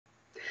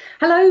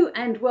Hello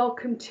and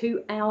welcome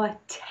to our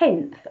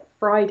 10th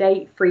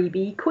Friday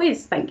freebie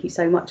quiz. Thank you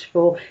so much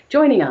for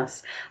joining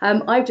us.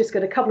 I've just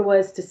got a couple of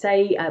words to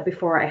say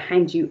before I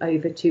hand you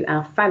over to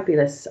our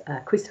fabulous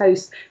quiz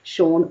host,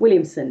 Shaun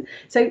Williamson.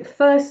 So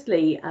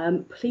firstly,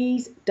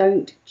 please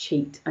don't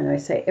cheat. I know I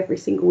say it every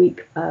single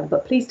week,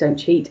 but please don't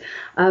cheat.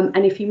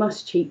 And if you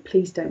must cheat,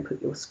 please don't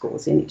put your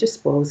scores in. It just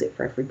spoils it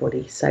for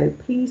everybody. So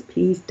please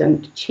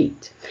don't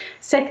cheat.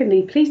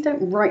 Secondly, please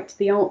don't write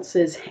the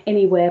answers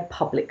anywhere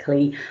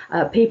publicly.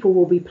 People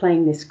will be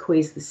playing this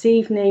quiz this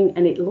evening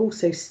and it'll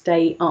also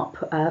stay up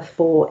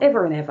for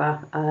ever and ever.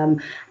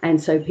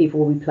 And so people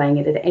will be playing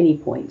it at any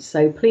point.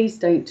 So please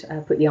don't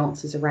put the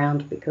answers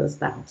around because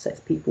that upsets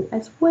people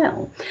as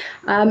well.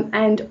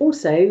 And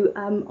also,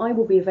 I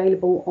will be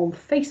available on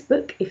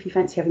Facebook if you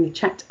fancy having a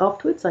chat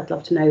afterwards. I'd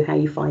love to know how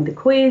you find the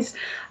quiz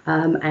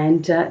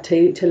and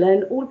to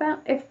learn all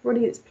about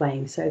everybody that's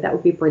playing. So that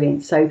would be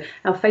brilliant. So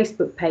our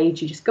Facebook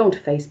page, you just go onto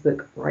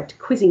Facebook, write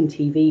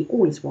QuizzingTV,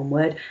 all is one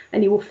word,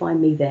 and you will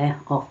find me there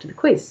after the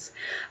quiz.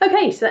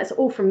 Okay, so that's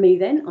all from me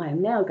then. I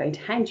am now going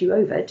to hand you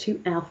over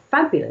to our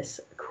fabulous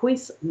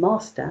quiz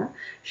master,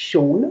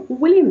 Shaun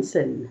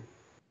Williamson.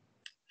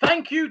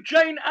 Thank you,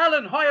 Jane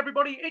Allen. Hi,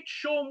 everybody. It's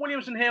Shaun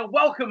Williamson here.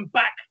 Welcome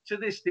back to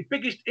this, the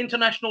biggest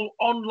international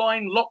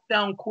online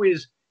lockdown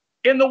quiz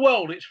in the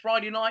world. It's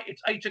Friday night.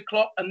 It's 8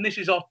 o'clock, and this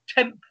is our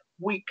 10th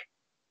week.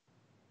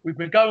 We've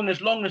been going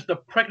as long as the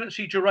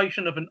pregnancy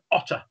duration of an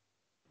otter.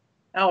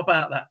 How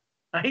about that?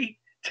 Hey,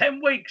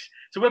 10 weeks.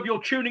 So whether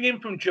you're tuning in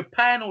from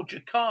Japan or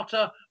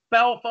Jakarta,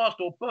 Belfast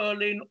or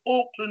Berlin,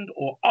 Auckland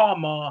or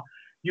Armagh,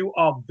 you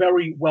are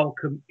very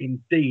welcome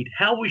indeed.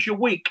 How was your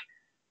week?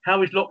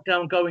 How is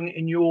lockdown going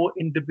in your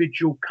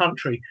individual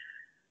country?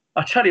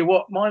 I tell you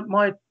what,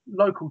 my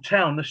local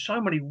town, there's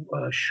so many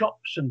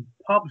shops and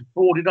pubs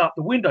boarded up.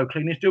 The window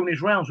cleaner is doing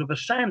his rounds with a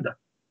sander.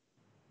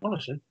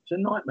 Honestly, it's a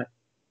nightmare.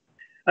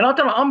 And I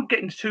don't know, I'm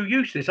getting too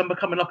used to this. I'm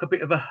becoming like a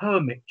bit of a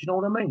hermit. Do you know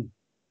what I mean?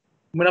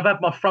 I mean, I've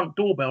had my front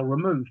doorbell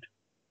removed,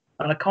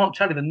 and I can't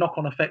tell you the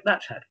knock-on effect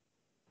that's had.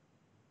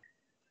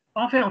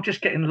 I think I'm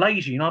just getting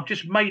lazy, and I've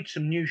just made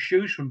some new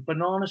shoes from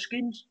banana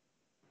skins.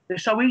 They're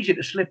so easy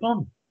to slip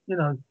on, you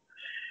know.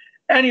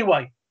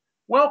 Anyway,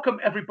 welcome,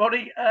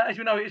 everybody. As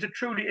you know, it is a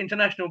truly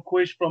international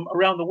quiz from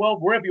around the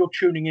world, wherever you're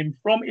tuning in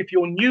from. If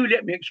you're new,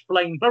 let me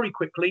explain very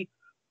quickly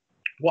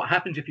what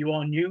happens if you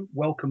are new.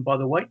 Welcome, by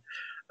the way.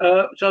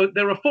 So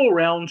there are 4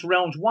 rounds.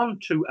 Rounds 1,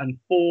 2, and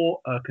 4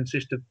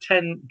 consist of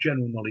 10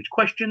 general knowledge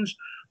questions.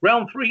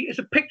 Round 3 is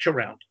a picture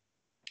round.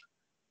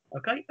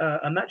 Okay,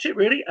 and that's it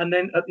really. And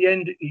then at the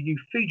end, you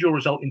feed your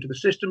result into the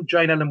system.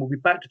 Jane Ellen will be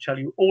back to tell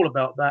you all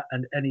about that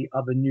and any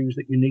other news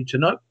that you need to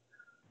know.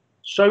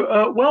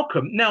 So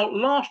welcome. Now,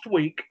 last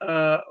week,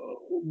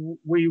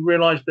 we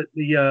realized that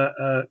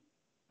the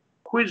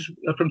quiz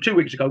from 2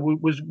 weeks ago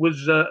was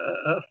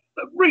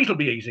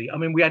reasonably easy. I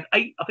mean, we had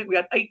 8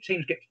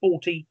 teams get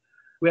 40.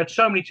 We had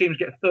so many teams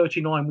get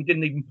 39, we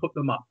didn't even put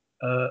them up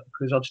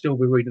because I'd still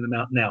be reading them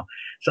out now.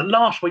 So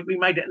last week we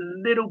made it a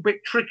little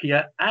bit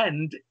trickier,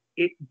 and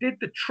it did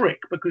the trick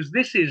because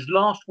this is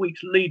last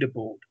week's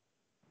leaderboard.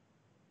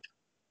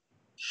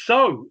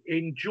 So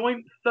in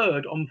joint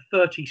third on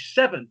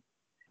 37,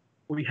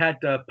 we had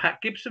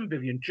Pat Gibson,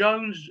 Vivian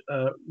Jones,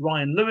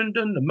 Ryan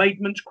Lewandon, the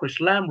Maidments, Chris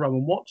Lamb,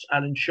 Rowan Watts,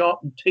 Alan Sharp,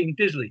 and Team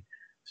Disley.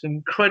 Some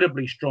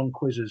incredibly strong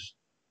quizzes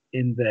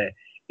in there.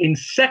 In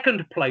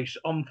second place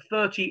on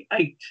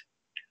 38,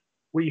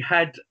 we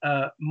had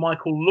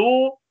Michael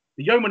Law,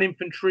 the Yeoman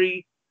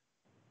Infantry,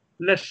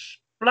 Les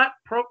Black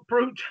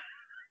Brute,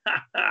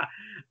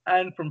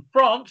 and from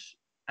France,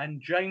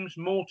 and James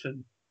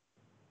Morton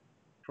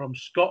from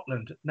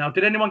Scotland. Now,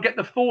 did anyone get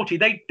the 40?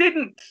 They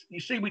didn't.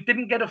 You see, we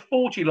didn't get a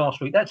 40 last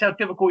week. That's how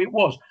difficult it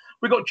was.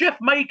 We got Jeff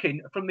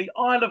Makin from the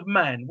Isle of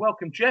Man.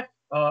 Welcome, Jeff.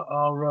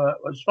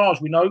 As far as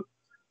we know,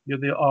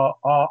 you're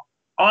our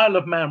Isle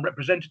of Man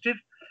representative.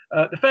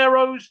 The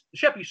Pharaohs, the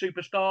Sheppey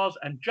Superstars,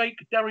 and Jake,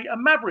 Derry,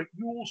 and Maverick.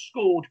 You all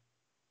scored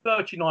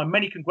 39.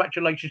 Many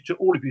congratulations to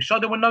all of you. So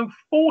there were no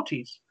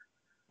 40s.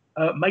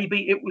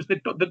 Maybe it was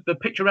the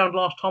picture round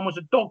last time was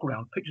a dog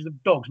round, pictures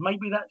of dogs.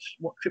 Maybe that's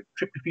what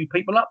tripped a few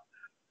people up.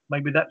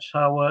 Maybe that's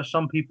how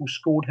some people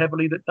scored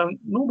heavily that don't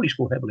normally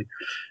score heavily.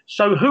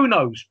 So who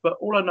knows? But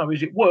all I know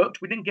is it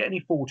worked. We didn't get any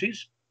 40s.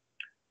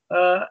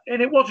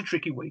 And it was a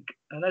tricky week.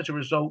 And as a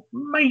result,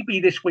 maybe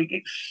this week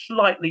it's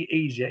slightly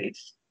easier.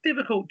 It's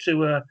difficult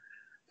to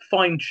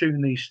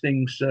fine-tune these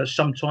things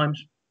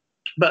sometimes.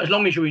 But as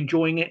long as you're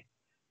enjoying it,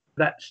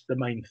 that's the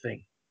main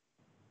thing.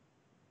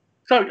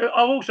 So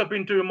I've also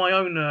been doing my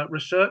own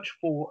research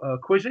for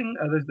quizzing.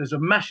 There's a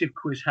massive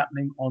quiz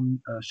happening on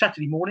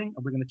Saturday morning,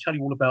 and we're going to tell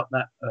you all about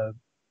that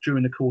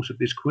during the course of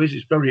this quiz.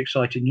 It's very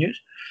exciting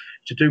news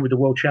to do with the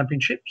World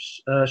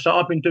Championships. So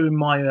I've been doing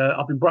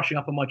I've been brushing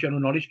up on my general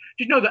knowledge.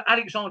 Did you know that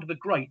Alexander the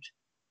Great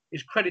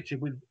is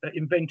credited with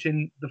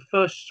inventing the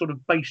first sort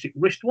of basic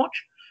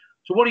wristwatch?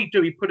 So what he'd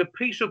do, he'd put a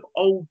piece of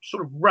old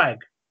sort of rag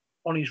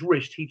on his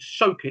wrist, he'd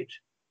soak it,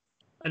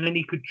 and then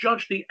he could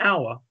judge the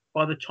hour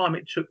by the time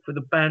it took for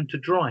the band to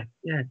dry.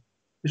 Yeah. It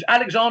was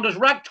Alexander's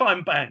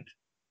Ragtime Band.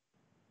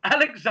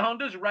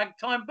 Alexander's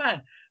Ragtime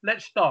Band.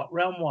 Let's start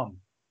round one.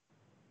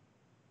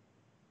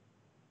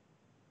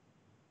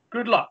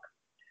 Good luck.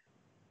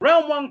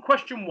 Round one,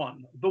 question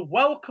one. The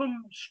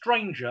Welcome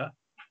Stranger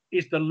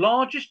is the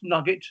largest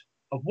nugget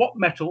of what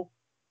metal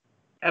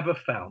ever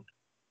found?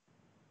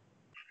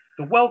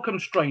 The Welcome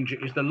Stranger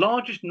is the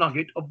largest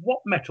nugget of what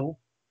metal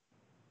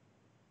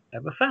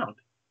ever found?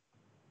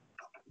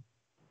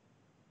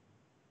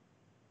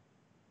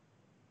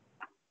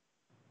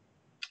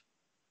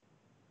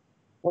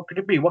 What could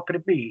it be? What could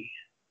it be?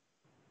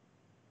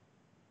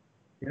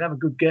 You can have a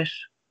good guess.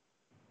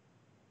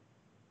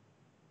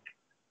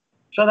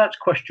 So that's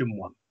question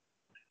one.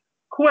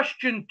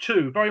 Question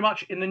two, very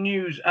much in the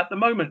news at the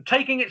moment,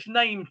 taking its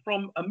name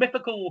from a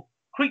mythical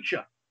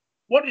creature.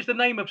 What is the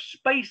name of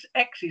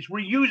SpaceX's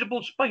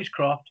reusable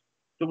spacecraft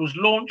that was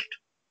launched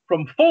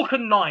from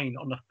Falcon 9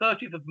 on the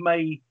 30th of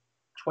May,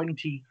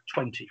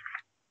 2020?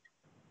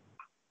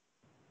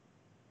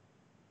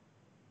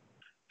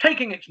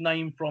 Taking its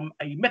name from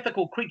a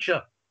mythical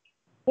creature,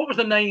 what was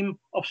the name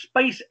of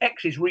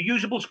SpaceX's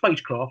reusable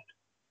spacecraft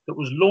that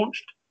was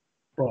launched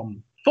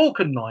from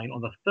Falcon 9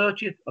 on the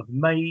 30th of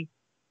May,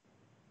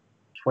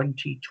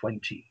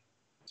 2020?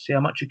 See how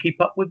much you keep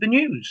up with the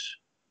news.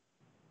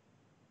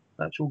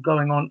 That's all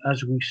going on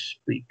as we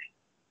speak.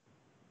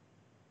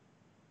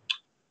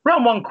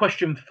 Round one,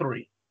 question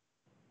three.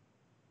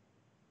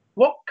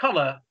 What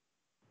colour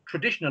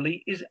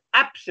traditionally is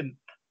absinthe?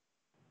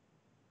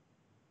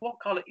 What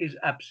colour is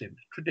absinthe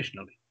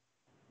traditionally?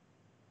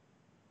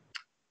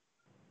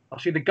 I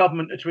see the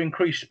government are to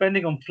increase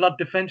spending on flood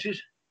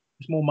defences.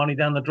 There's more money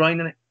down the drain,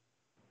 isn't it?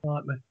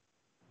 Right, man.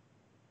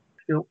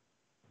 Still,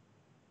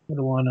 what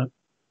do I know?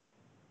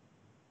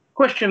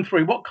 Question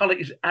three. What colour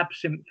is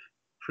absinthe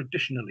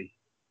traditionally?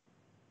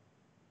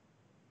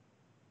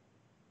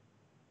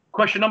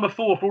 Question number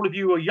four, for all of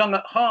you who are young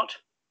at heart,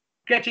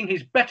 getting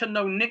his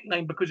better-known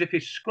nickname because of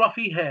his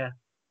scruffy hair.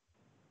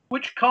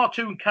 Which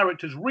cartoon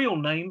character's real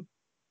name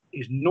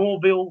is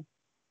Norville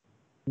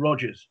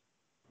Rogers?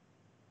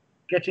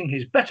 Getting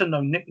his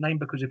better-known nickname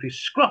because of his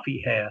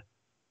scruffy hair.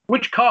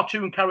 Which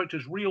cartoon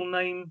character's real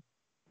name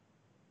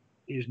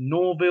is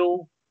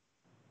Norville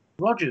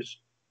Rogers?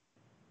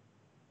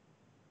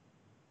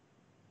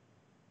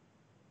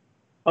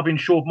 I've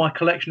insured my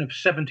collection of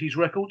 70s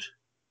records.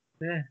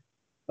 Yeah.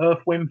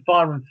 Earth, Wind,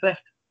 Fire and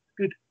Theft.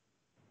 Good.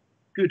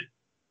 Good.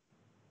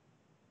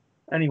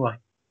 Anyway,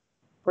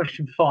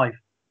 question five.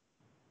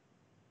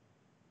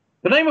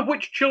 The name of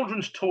which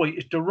children's toy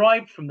is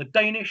derived from the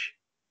Danish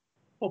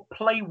for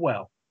play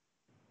well?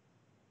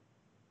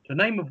 The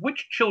name of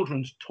which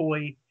children's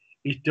toy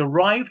is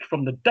derived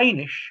from the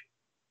Danish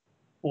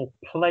for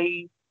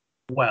play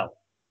well?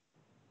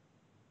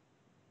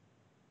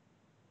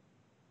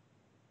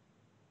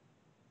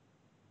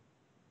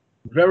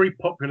 Very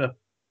popular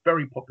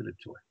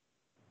toy.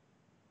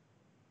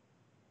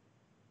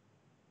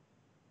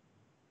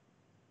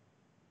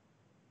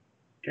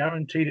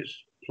 Guaranteed it's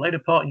played a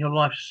part in your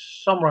life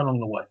somewhere along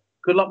the way.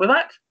 Good luck with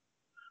that.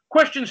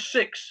 Question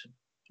six.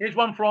 Here's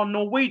one for our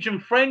Norwegian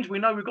friends. We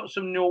know we've got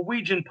some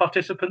Norwegian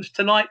participants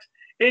tonight.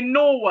 In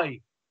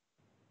Norway,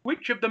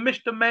 which of the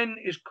Mr. Men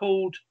is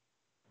called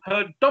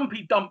her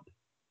dumpy dump?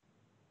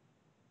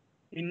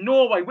 In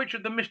Norway, which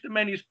of the Mr.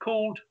 Men is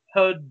called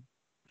her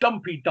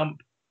dumpy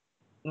dump?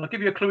 And I'll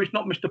give you a clue, it's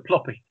not Mr.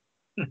 Ploppy.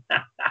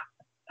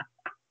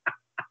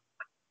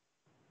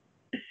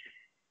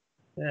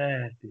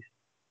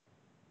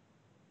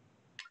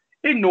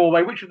 In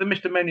Norway, which of the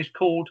Mr. Men is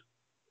called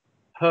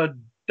her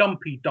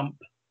dumpy dump?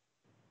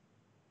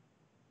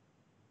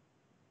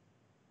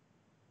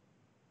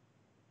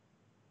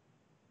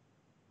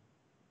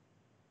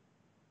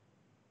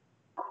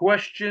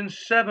 Question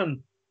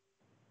seven.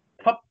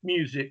 Pop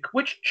music.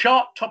 Which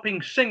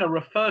chart-topping singer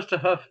refers to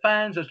her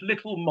fans as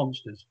little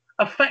monsters?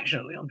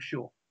 Affectionately, I'm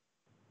sure.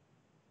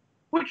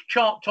 Which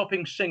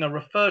chart-topping singer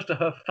refers to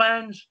her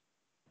fans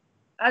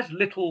as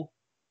little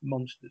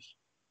monsters?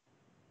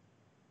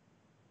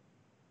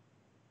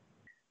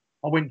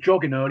 I went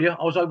jogging earlier.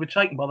 I was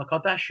overtaken by the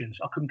Kardashians.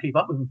 I couldn't keep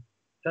up with them.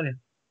 Tell you.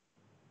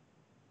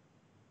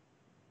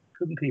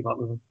 Couldn't keep up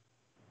with them.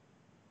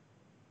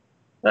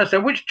 So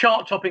which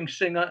chart-topping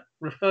singer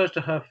refers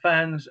to her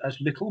fans as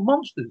little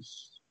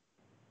monsters?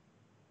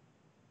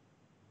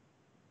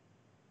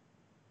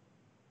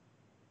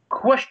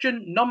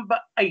 Question number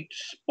 8,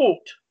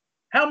 sport.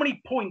 How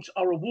many points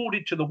are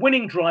awarded to the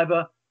winning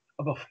driver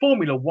of a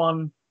Formula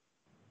One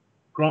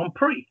Grand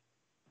Prix?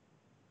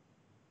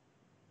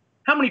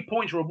 How many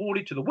points are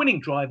awarded to the winning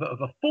driver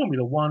of a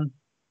Formula One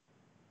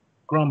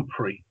Grand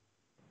Prix?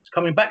 It's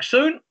coming back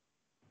soon.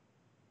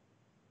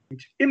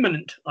 It's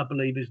imminent, I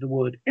believe is the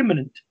word.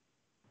 Imminent,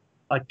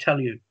 I tell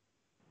you.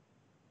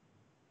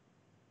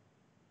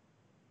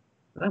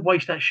 They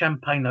waste that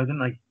champagne though, don't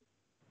they?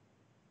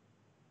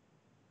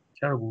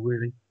 Terrible,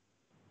 really.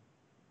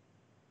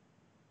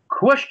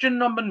 Question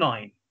number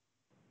 9.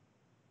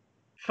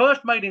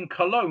 First made in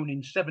Cologne in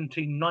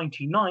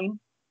 1799,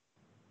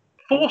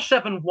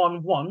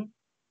 4711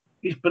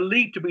 is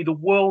believed to be the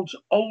world's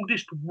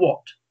oldest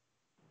what?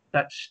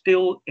 that's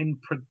still in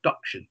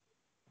production.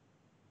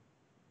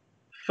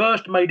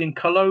 First made in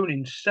Cologne in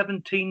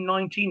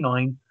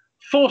 1799,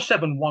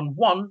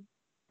 4711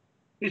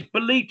 is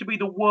believed to be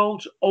the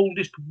world's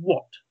oldest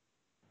what?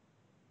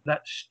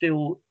 That's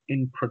still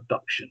in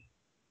production.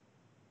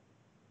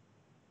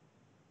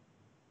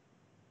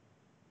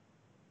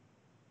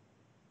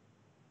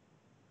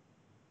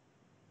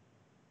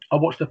 I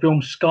watched the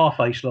film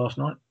Scarface last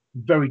night.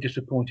 Very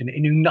disappointing.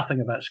 He knew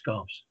nothing about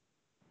scarves.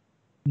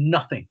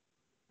 Nothing.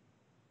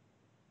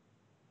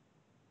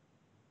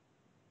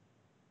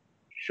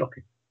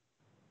 Shocking.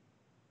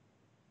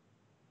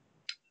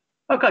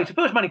 Okay, so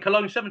first made in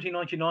Cologne,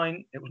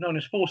 1799. It was known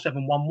as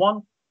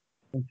 4711.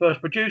 When first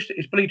produced, it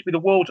is believed to be the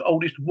world's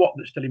oldest what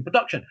that's still in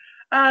production.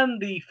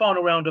 And the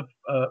final round of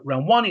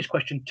round one is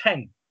question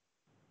 10,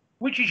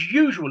 which is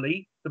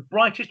usually the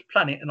brightest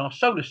planet in our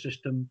solar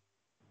system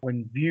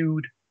when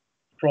viewed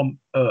from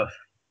Earth.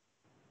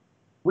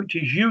 Which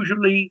is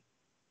usually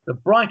the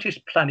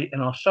brightest planet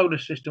in our solar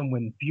system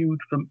when viewed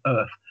from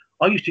Earth.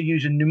 I used to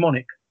use a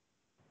mnemonic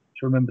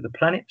to remember the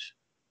planets.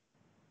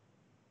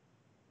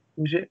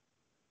 Was it?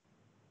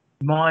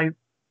 My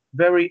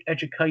very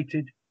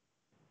educated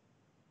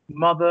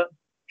mother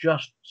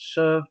just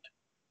served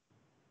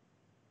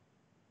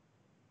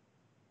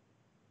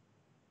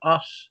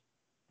us.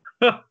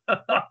 I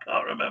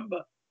can't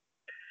remember.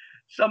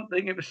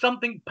 It was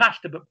something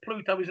pasta, but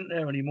Pluto isn't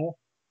there anymore.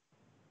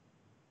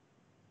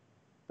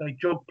 They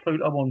jog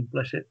Pluto on,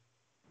 bless it.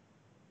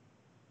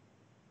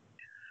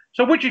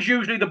 So which is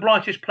usually the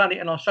brightest planet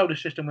in our solar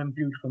system when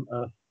viewed from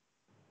Earth?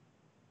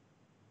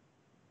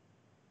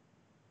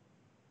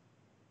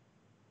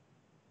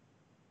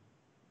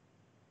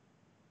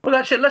 Well,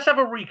 that's it. Let's have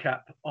a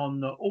recap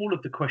on all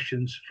of the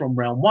questions from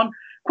round one.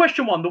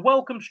 Question one, the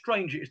welcome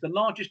stranger is the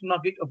largest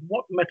nugget of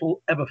what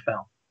metal ever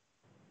found?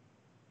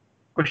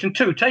 Question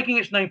two, taking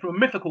its name from a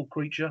mythical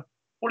creature,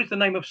 what is the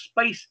name of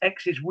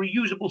SpaceX's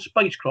reusable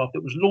spacecraft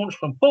that was launched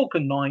from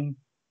Falcon 9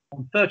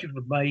 on 30th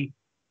of May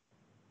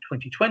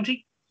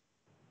 2020?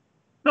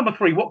 Number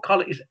three, what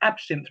colour is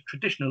absinthe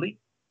traditionally?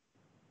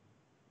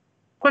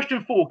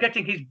 Question four,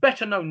 getting his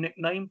better known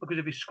nickname because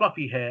of his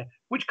scruffy hair,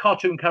 which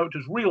cartoon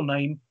character's real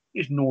name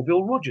is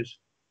Norville Rogers?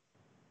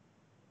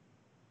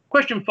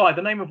 Question five,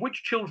 the name of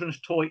which children's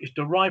toy is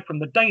derived from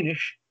the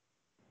Danish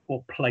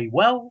for play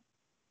well?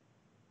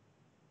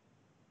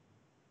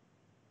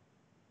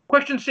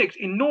 Question six,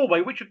 in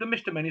Norway, which of the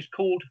Mr. Men is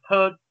called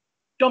her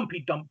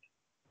Dumpy Dump?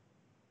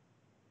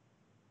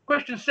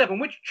 Question seven,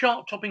 which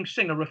chart-topping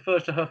singer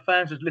refers to her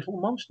fans as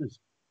little monsters?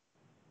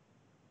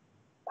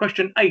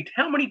 Question eight,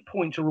 how many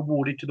points are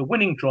awarded to the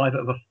winning driver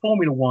of a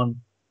Formula One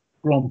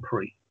Grand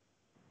Prix?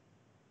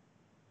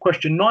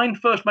 Question nine,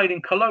 first made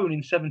in Cologne in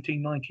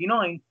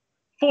 1799,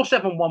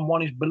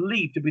 4711 is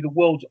believed to be the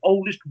world's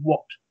oldest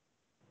what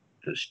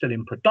that's still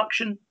in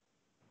production?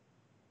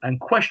 And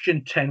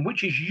question 10,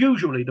 which is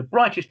usually the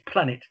brightest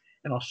planet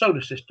in our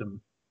solar system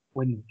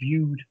when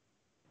viewed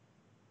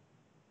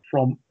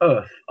from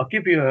Earth? I'll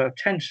give you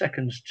 10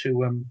 seconds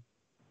to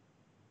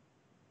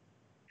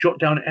jot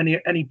down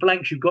any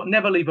blanks you've got.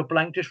 Never leave a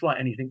blank, just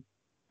write anything.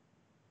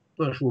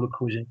 First rule of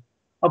quizzing.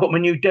 I got my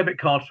new debit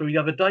card through the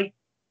other day.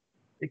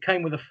 It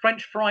came with a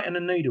French fry and a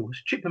needle.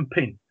 It's chip and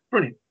pin.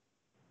 Brilliant.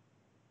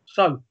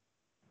 So,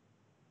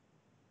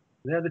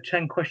 they're the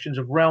 10 questions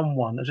of round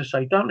one. As I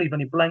say, don't leave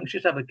any blanks.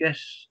 Just have a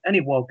guess.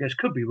 Any wild guess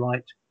could be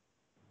right,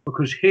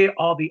 because here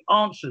are the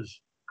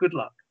answers. Good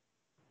luck.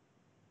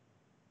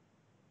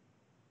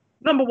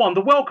 Number one,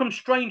 the welcome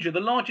stranger, the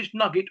largest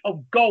nugget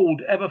of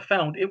gold ever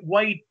found. It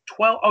weighed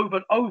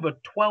over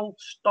 12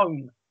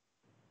 stone.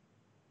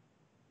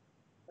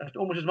 That's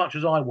almost as much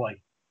as I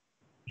weigh.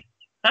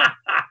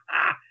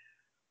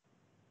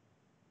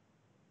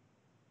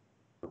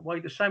 It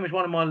weighed the same as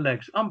one of my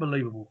legs.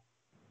 Unbelievable.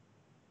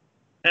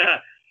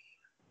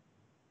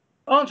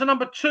 Answer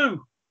number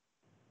two.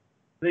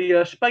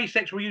 The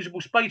SpaceX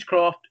reusable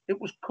spacecraft, it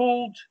was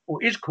called,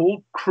 or is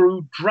called,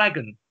 Crew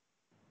Dragon.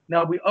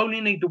 Now, we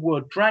only need the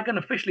word dragon.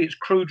 Officially, it's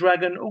Crew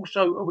Dragon.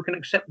 Also, we can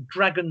accept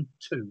Dragon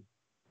 2.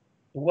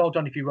 Well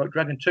done if you wrote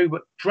Dragon 2,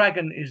 but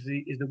Dragon is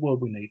the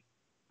word we need.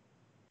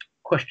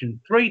 Question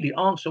three, the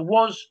answer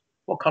was,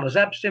 what colour is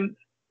absinthe?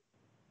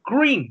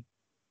 Green.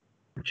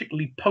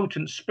 Particularly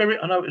potent spirit.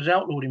 I know it was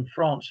outlawed in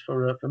France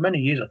for many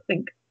years, I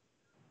think.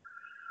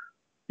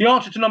 The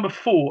answer to number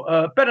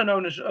four, better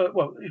known as,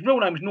 well, his real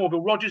name is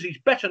Norville Rogers. He's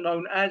better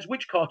known as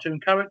which cartoon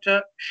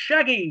character?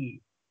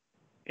 Shaggy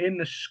in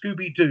the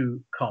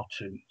Scooby-Doo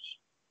cartoons.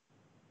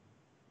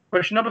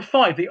 Question number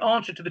five, the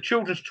answer to the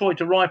children's toy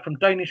derived from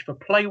Danish for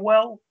play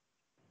well?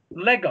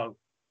 Lego.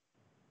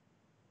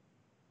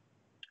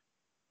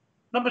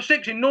 Number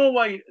six, in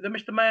Norway, the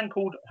Mr. Man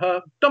called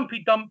her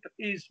Dumpy Dump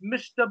is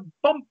Mr.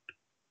 Bump.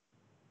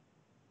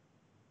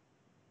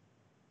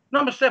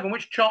 Number seven,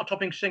 which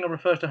chart-topping singer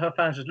refers to her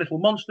fans as little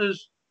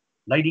monsters?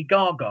 Lady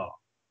Gaga.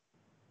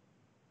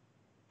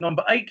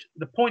 Number eight,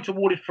 the points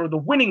awarded for the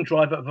winning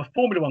driver of a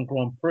Formula One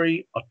Grand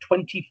Prix are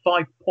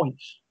 25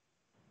 points.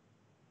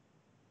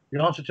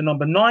 The answer to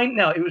number 9.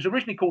 Now, it was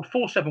originally called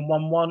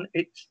 4711.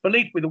 It's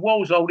believed to be the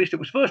world's oldest. It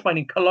was first made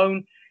in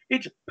Cologne.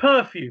 It's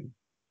perfume.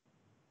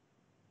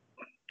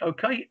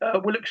 Okay,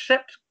 we'll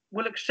accept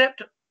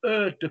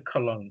eau de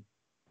cologne,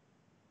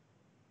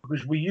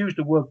 because we use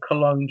the word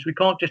cologne, so we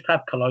can't just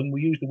have cologne.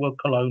 We use the word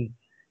cologne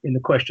in the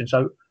question.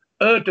 So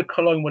eau de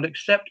cologne will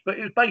accept, but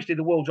it's basically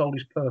the world's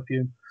oldest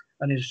perfume,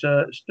 and is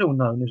still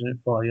known, isn't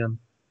it, by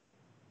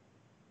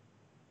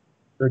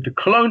eau de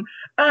cologne.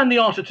 And the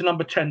answer to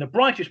number 10, the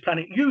brightest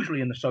planet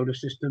usually in the solar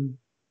system,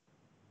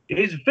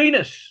 is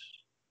Venus.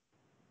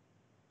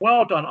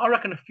 Well done. I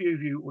reckon a few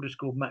of you would have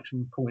scored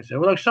maximum points there,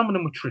 although some of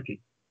them were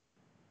tricky.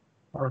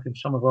 I reckon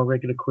some of our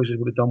regular quizzes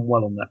would have done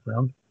well on that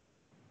round.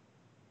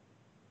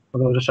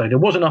 Although, as I say, there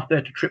was enough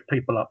there to trip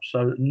people up.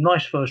 So,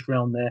 nice first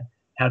round there.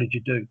 How did you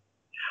do?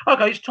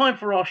 Okay, it's time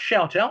for our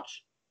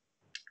shout-outs.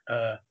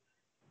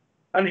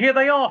 And here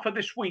they are for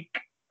this week.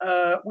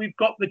 We've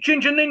got the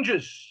Ginger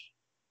Ninjas.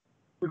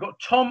 We've got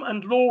Tom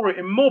and Laura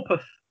in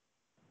Morpeth.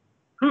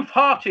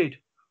 Hoof-hearted.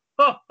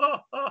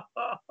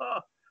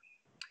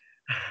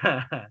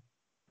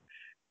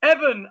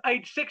 Evan,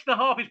 age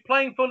 6.5, is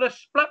playing for the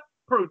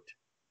Splatproot.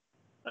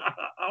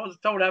 I was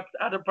told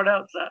how to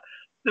pronounce that.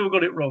 Still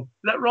got it wrong. Is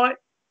that right?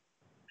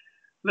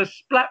 The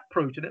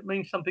Splatproot, and it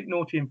means something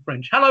naughty in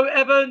French. Hello,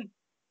 Evan.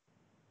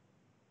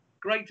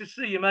 Great to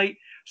see you, mate.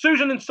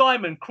 Susan and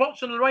Simon,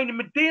 Crotts and Lorraine in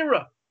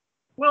Madeira.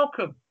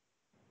 Welcome.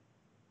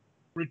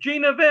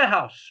 Regina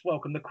Verhouse,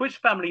 welcome. The Quiz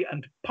family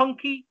and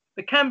Punky,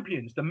 the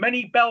Campions, the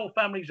many Bell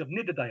families of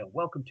Nidderdale.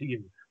 Welcome to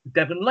you. The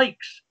Devon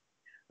Lakes,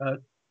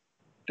 the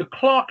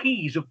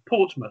Clarkeys of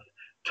Portsmouth,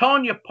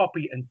 Tanya,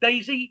 Poppy and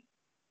Daisy,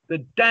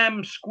 the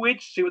Damn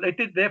Squids. See what they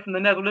did there from the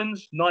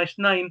Netherlands. Nice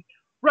name.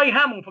 Ray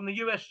Hamill from the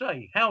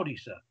USA. Howdy,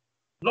 sir.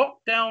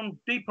 Lockdown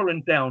deeper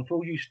and down for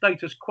all you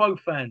status quo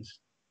fans.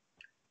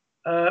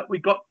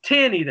 We've got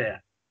Tierney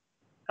there.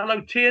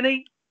 Hello,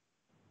 Tierney.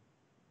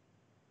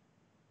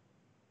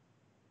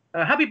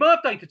 Happy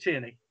birthday to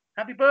Tierney.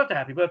 Happy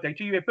birthday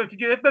to you. Happy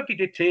birthday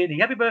to Tierney.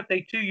 Happy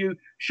birthday to you.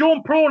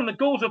 Sean Prawn and the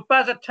Ghouls of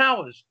Baza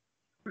Towers.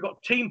 We've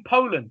got Team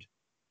Poland.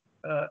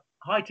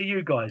 Hi to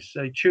you guys.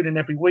 Tune in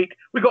every week.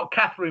 We've got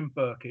Catherine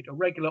Burkitt, a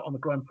regular on the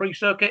Grand Prix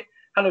circuit.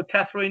 Hello,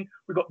 Catherine.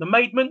 We've got the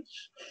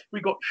Maidments.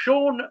 We've got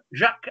Sean,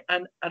 Jacques,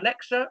 and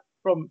Alexa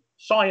from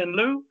Cy and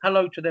Lou.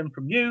 Hello to them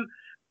from you.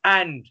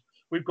 And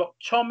we've got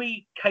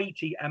Tommy,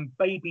 Katie, and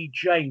Baby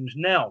James.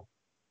 Now,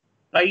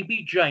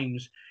 Baby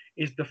James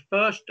is the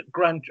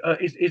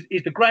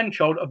is the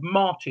grandchild of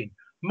Martin.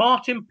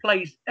 Martin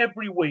plays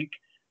every week,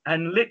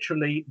 and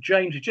literally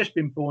James has just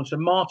been born, so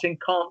Martin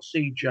can't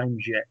see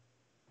James yet.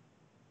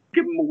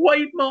 Give him a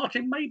wave,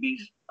 Martin. Maybe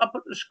he's up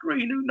at the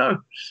screen. Who knows?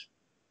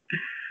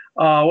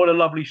 What a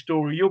lovely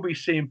story. You'll be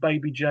seeing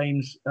Baby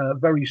James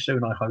very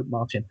soon, I hope,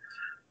 Martin.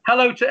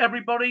 Hello to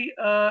everybody.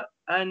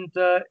 And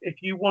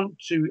if you want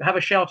to have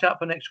a shout out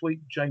for next week,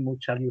 Jane will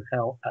tell you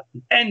how at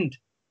the end.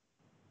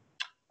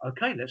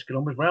 Okay, let's get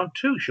on with round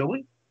 2, shall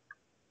we?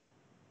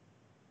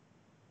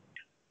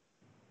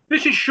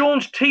 This is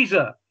Sean's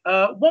teaser.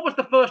 What was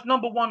the first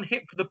 #1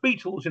 hit for the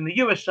Beatles in the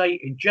USA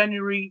in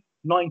January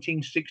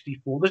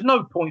 1964? There's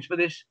no points for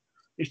this.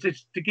 It's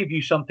just to give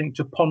you something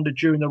to ponder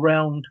during the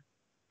round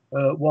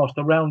whilst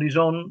the round is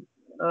on.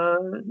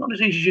 Not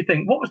as easy as you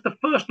think. What was the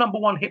first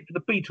 #1 hit for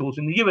the Beatles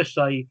in the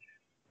USA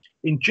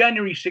in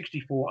January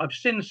 64? I've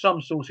seen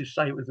some sources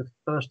say it was the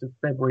 1st of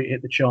February it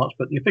hit the charts,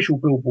 but the official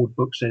Billboard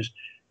book says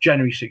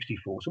January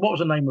 64. So what was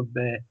the name of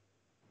their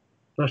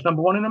first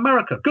 #1 in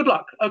America? Good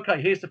luck.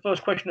 Okay, here's the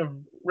first question of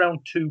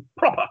round 2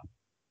 proper.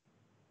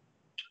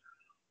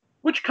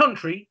 Which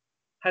country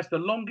has the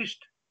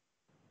longest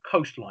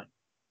coastline?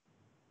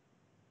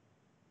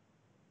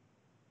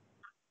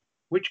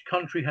 Which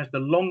country has the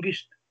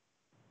longest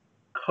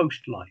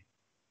coastline?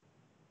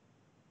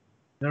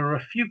 There are a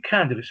few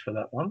candidates for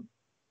that one.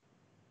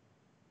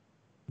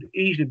 It could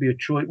easily be a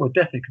choice. Well,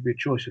 definitely could be a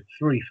choice of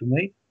 3 for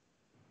me.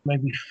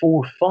 Maybe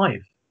 4 or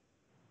 5.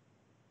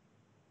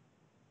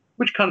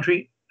 Which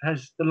country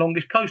has the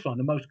longest coastline,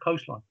 the most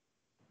coastline?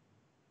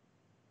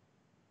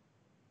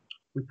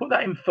 We put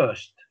that in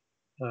first.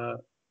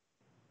 You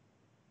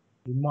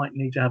might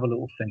need to have a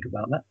little think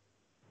about that.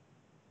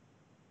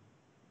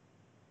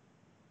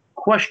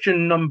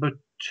 Question number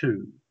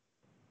 2.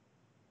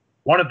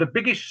 One of the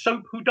biggest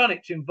soap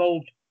whodunits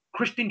involved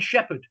Kristen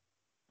Shepherd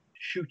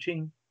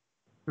shooting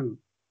who?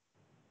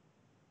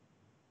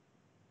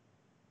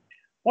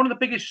 One of the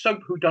biggest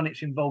soap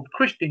whodunits involved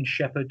Kristen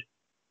Shepherd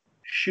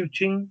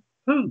shooting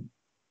who?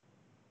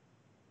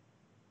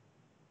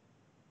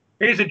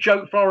 Here's a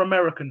joke for our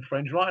American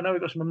friends, right? I know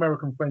we've got some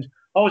American friends.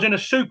 I was in a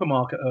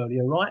supermarket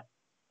earlier, right?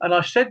 And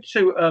I said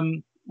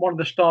to one of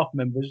the staff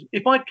members,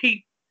 if I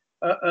keep,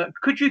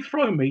 could you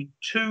throw me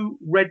 2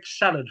 red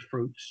salad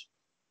fruits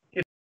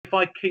if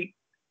I keep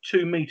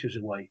 2 meters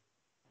away?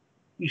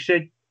 He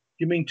said,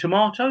 you mean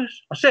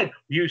tomatoes? I said,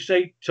 you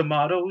say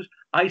tomatoes,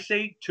 I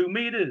say 2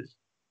 meters.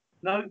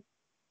 No,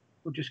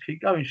 we'll just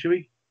keep going, shall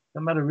we?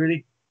 No matter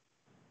really.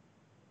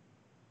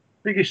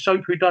 Biggest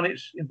soap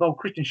whodunits involved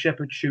Kristen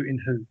Shepherd shooting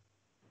who?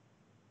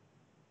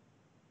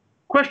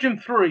 Question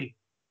 3.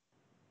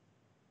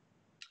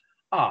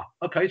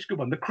 Okay, it's a good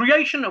one. The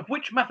creation of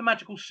which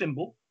mathematical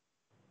symbol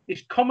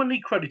is commonly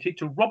credited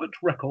to Robert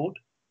Record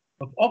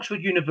of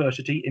Oxford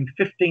University in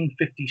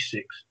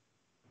 1556?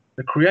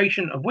 The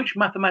creation of which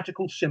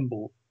mathematical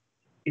symbol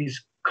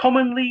is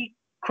commonly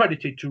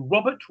credited to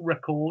Robert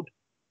Record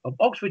of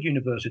Oxford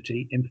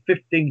University in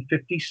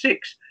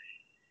 1556?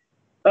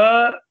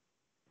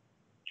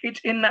 It's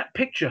in that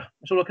picture.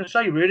 That's all I can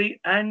say, really.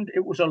 And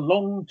it was a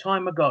long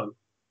time ago.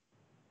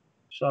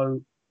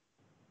 So,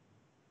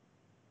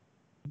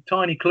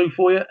 tiny clue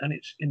for you, and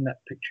it's in that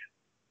picture.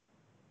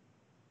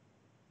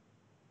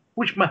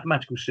 Which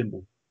mathematical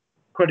symbol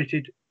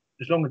credited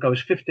as long ago as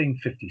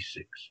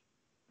 1556?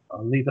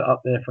 I'll leave it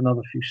up there for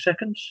another few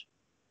seconds.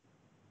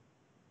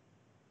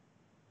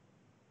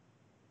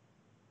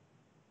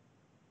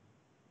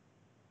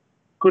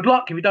 Good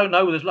luck. If you don't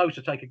know, there's loads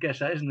to take a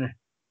guess at, isn't there?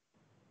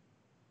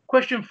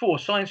 Question 4,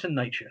 science and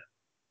nature.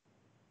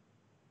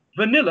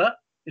 Vanilla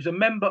is a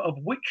member of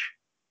which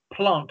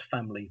plant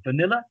family?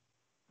 Vanilla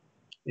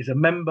is a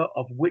member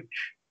of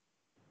which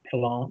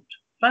plant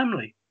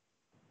family?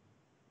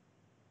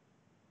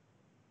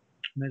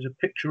 And there's a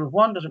picture of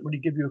one, doesn't really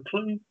give you a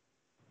clue.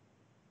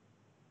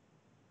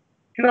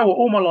 You know what?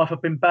 All my life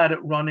I've been bad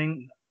at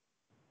running.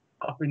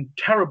 I've been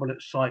terrible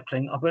at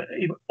cycling. I've been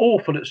even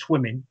awful at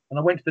swimming. And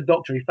I went to the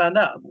doctor. He found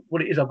out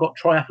what it is. I've got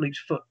triathlete's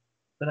foot.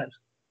 But it's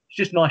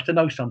just nice to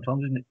know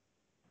sometimes, isn't it?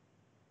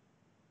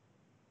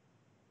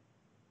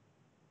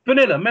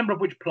 Vanilla, member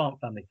of which plant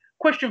family?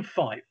 Question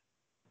 5.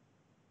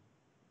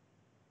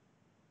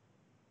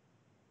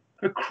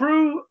 The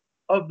crew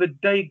of the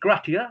De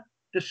Gratia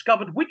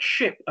discovered which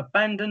ship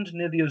abandoned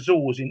near the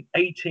Azores in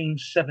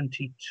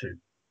 1872?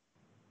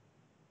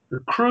 The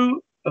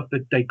crew of the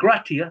De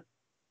Gratia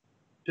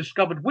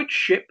discovered which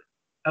ship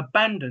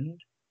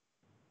abandoned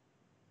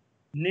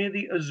near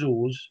the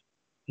Azores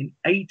in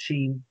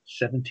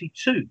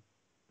 1872?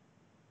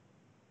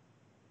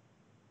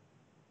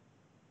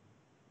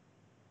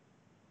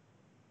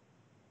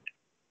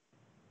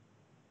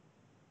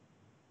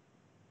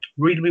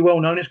 Reasonably well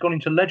known, it's gone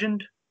into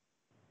legend.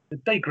 The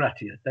De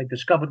Gratia, they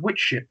discovered which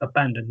ship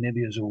abandoned near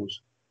the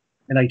Azores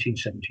in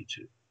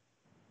 1872.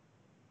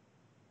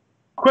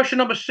 Question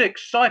number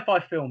 6, sci-fi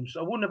films.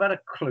 I wouldn't have had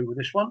a clue with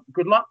this one.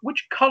 Good luck.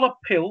 Which colour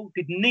pill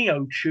did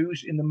Neo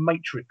choose in The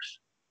Matrix?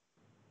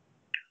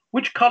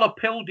 Which colour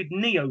pill did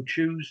Neo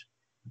choose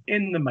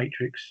in The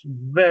Matrix?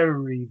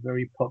 Very,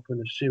 very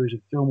popular series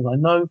of films, I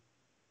know.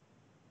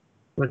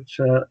 But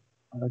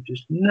I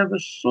just never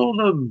saw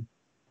them.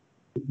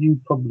 But you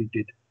probably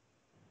did.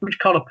 Which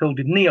colour pill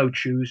did Neo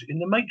choose in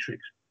The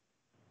Matrix?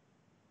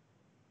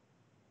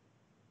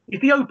 Is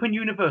the Open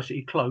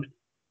University closed?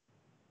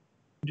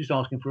 I'm just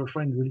asking for a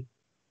friend, really.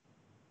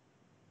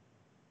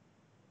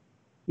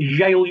 Is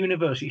Yale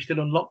University still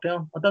on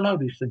lockdown? I don't know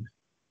these things.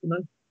 You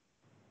know?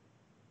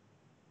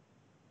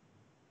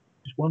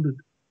 Just wondered.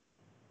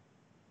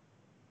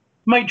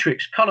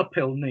 Matrix, colour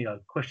pill,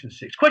 Neo. Question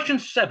 6. Question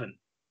 7.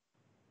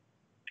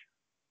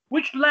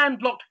 Which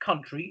landlocked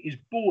country is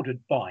bordered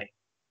by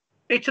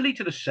Italy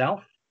to the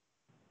south,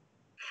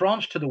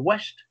 France to the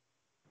west,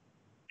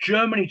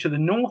 Germany to the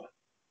north,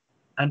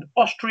 and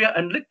Austria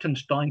and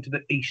Liechtenstein to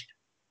the east?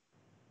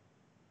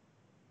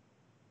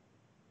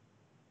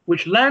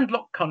 Which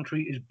landlocked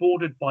country is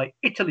bordered by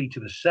Italy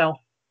to the south,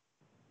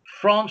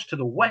 France to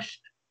the west,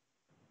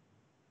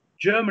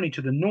 Germany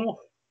to the north,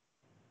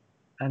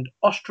 and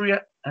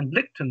Austria and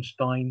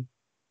Liechtenstein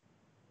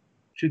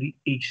to the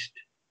east?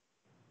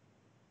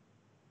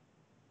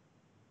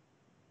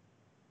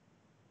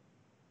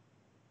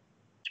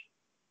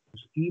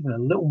 There's even a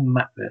little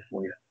map there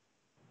for you.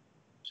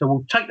 So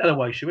we'll take that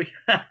away, shall we?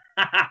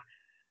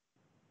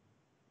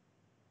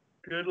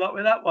 Good luck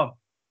with that one.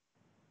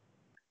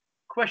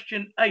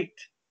 Question 8.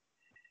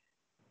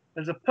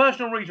 There's a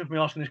personal reason for me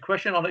asking this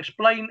question. I'll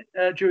explain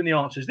during the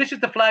answers. This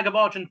is the flag of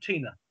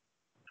Argentina.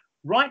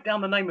 Write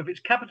down the name of its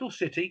capital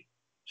city,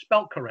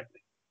 spelt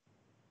correctly.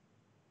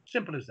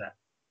 Simple as that.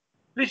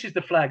 This is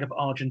the flag of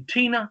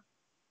Argentina.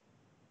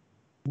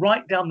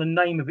 Write down the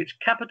name of its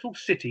capital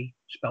city,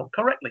 spelt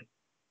correctly.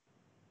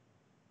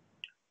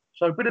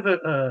 So a bit of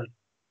a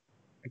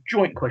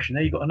joint question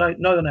there. You've got to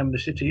know the name of the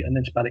city and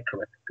then spell it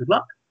correctly. Good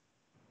luck.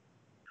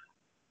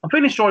 I'm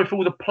feeling sorry for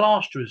all the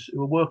plasterers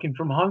who are working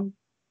from home.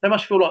 They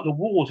must feel like the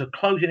walls are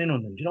closing in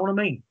on them. Do you know what I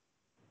mean?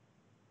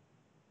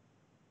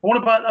 And what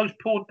about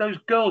those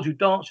girls who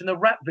dance in the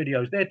rap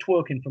videos? They're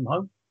twerking from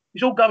home.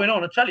 It's all going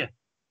on, I tell you.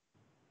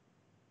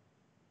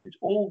 It's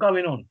all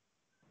going on.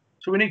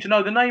 So we need to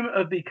know the name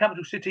of the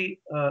capital city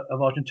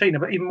of Argentina,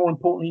 but even more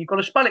importantly, you've got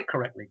to spell it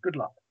correctly. Good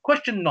luck.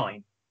 Question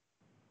 9.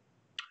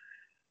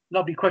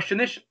 Lovely question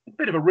this. A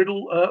bit of a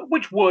riddle.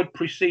 Which word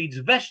precedes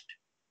vest,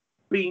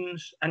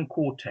 beans, and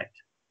quartet?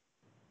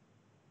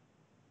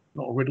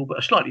 Not a riddle, but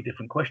a slightly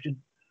different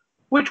question.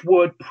 Which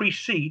word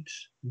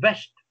precedes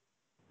vest,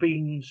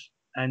 beans,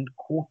 and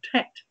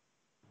quartet?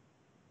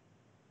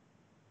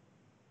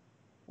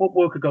 What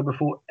word could go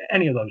before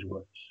any of those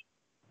words?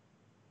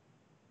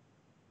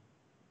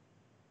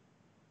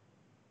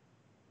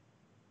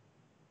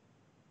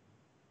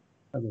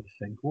 Have a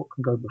think. What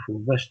can go before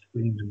vest,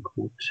 beans, and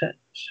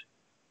quartets?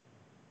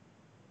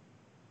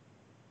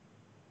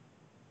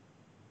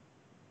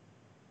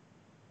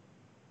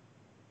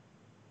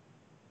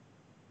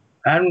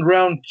 And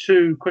round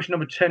two, question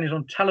number 10 is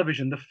on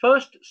television. The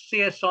first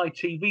CSI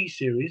TV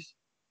series,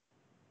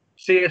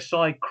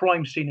 CSI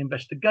Crime Scene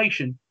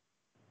Investigation,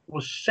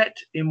 was set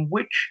in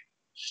which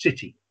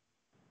city?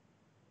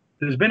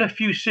 There's been a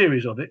few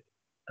series of it,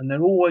 and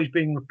they're always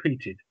being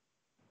repeated.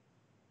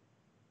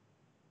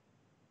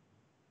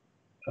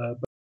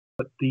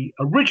 But the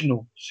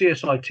original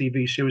CSI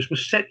TV series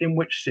was set in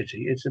which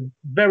city? It's a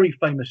very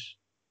famous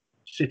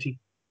city.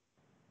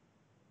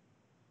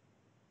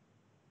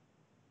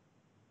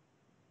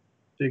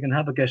 So you can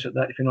have a guess at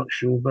that if you're not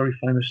sure. Very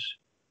famous.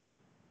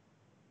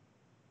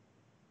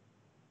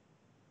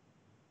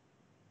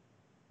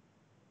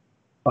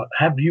 But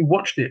have you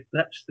watched it?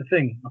 That's the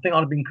thing. I think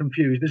I'd have been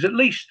confused. There's at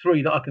least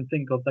three that I can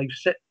think of. They've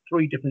set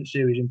three different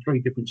series in three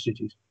different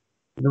cities.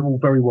 They're all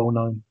very well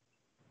known.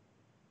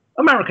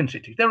 American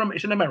cities.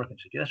 It's an American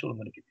city. That's all I'm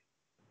going to give you.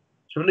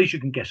 So at least you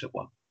can guess at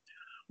one.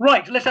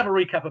 Right, let's have a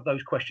recap of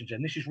those questions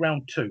then. This is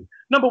round two.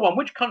 Number one,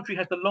 which country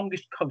has the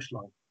longest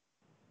coastline?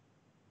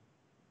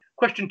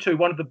 Question two,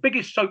 one of the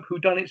biggest soap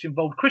whodunits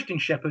involved Kristen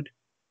Shepherd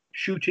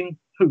shooting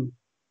who?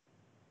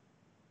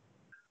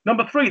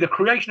 Number three, the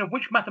creation of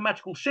which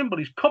mathematical symbol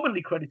is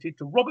commonly credited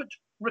to Robert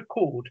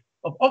Recorde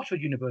of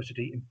Oxford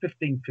University in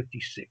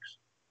 1556?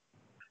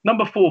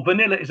 Number four,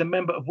 vanilla is a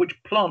member of which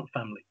plant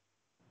family?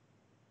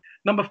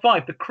 Number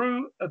five, the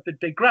crew of the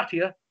De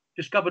Gratia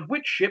discovered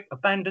which ship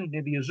abandoned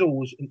near the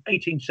Azores in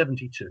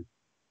 1872?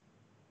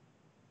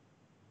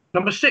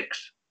 Number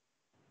six,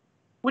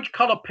 which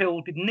colour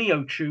pill did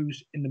Neo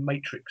choose in The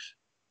Matrix?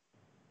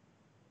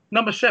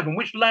 Number seven,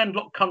 which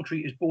landlocked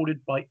country is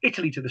bordered by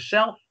Italy to the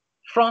south,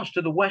 France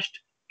to the west,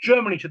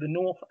 Germany to the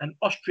north, and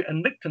Austria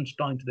and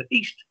Liechtenstein to the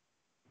east?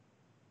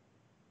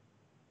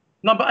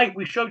 Number eight,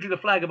 we showed you the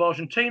flag of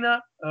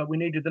Argentina. We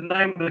needed the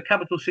name of the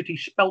capital city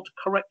spelt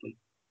correctly.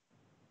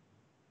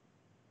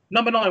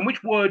 Number nine,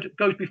 which word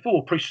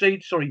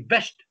precedes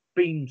vest,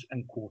 beans,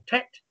 and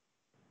quartet?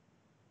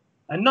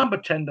 And number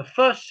 10, the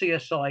first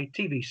CSI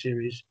TV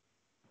series,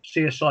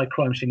 CSI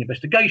Crime Scene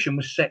Investigation,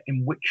 was set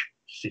in which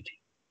city?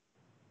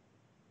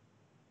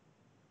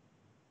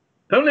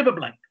 Don't leave a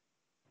blank.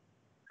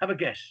 Have a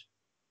guess.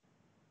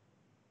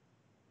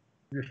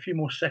 Give you a few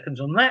more seconds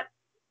on that.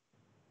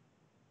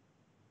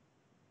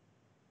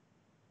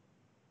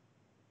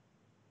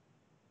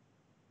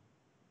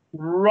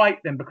 Right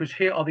then, because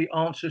here are the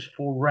answers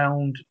for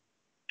round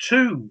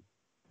two.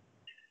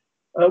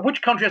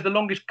 Which country has the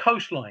longest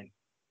coastline?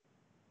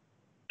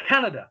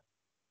 Canada.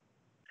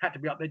 Had to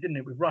be up there, didn't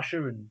it, with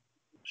Russia and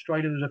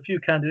Australia? There's a few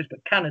candidates,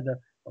 but Canada,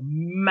 a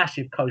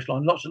massive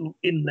coastline, lots of little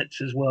inlets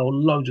as well,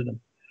 loads of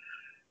them.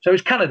 So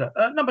it's Canada.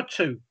 Number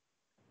two,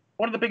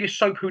 one of the biggest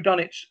soap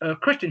whodunits,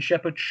 Kristen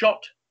Shepherd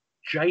shot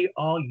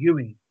J.R.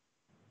 Ewing.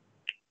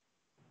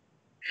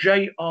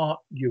 J.R.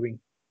 Ewing.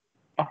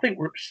 I think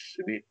we're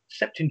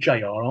accepting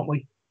J.R., aren't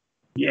we?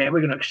 Yeah, we're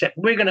going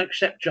to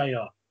accept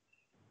J.R.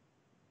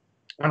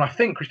 And I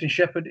think Kristen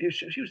Shepherd,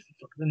 she was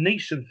the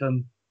niece of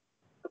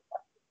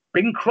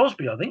Bing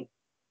Crosby, I think.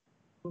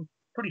 I'm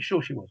pretty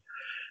sure she was.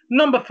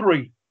 Number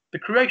three, the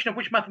creation of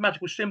which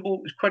mathematical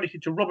symbol is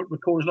credited to Robert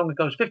Recorde as long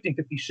ago as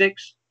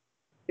 1556?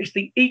 It's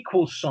the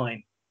equal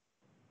sign.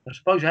 I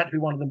suppose it had to be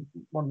one of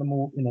the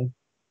more,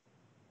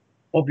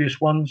 obvious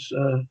ones,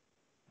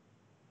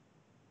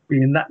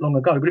 being that long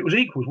ago, but it was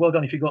equals. Well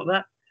done if you got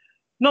that.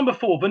 Number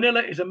four,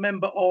 vanilla is a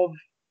member of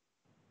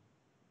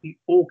the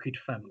orchid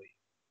family.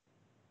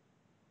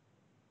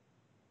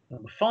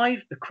 Number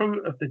five, the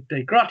crew of the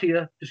De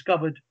Gratia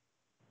discovered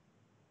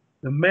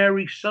the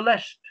Mary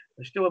Celeste.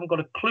 They still haven't got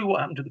a clue what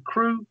happened to the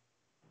crew.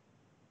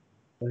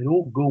 They're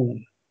all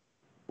gone,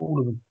 all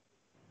of them.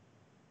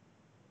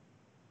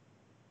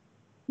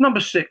 Number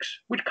six,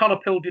 which colour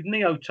pill did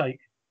Neo take?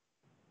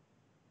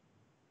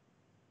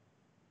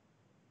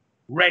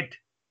 Red.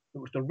 It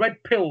was the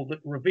red pill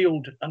that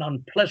revealed an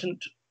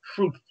unpleasant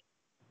truth.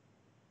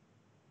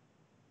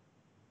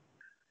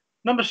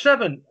 Number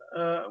seven,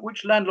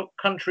 which landlocked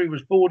country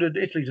was bordered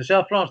Italy to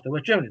South, France to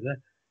West Germany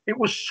there? It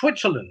was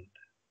Switzerland.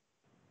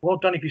 Well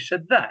done if you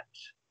said that.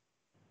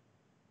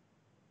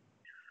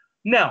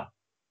 Now,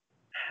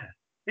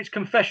 it's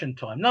confession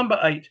time. Number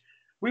eight,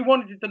 we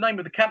wanted the name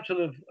of the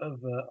capital of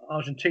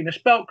Argentina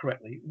spelled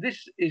correctly.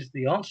 This is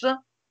the answer.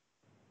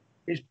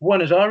 It's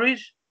Buenos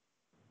Aires.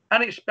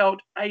 And it's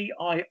spelled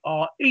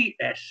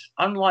A-I-R-E-S,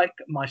 unlike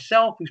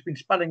myself, who's been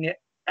spelling it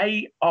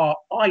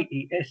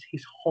A-R-I-E-S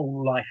his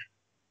whole life,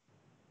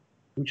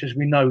 which, as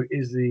we know,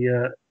 is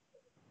the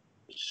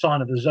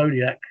sign of the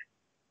zodiac.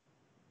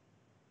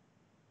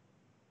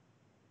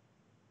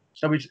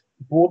 So it's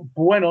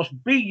Buenos,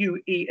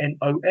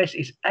 B-U-E-N-O-S,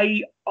 it's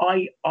A-I-R-E-S.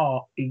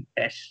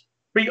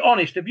 Be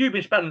honest, have you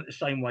been spelling it the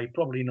same way?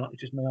 Probably not.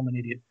 It's just me, I'm an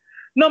idiot.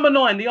 Number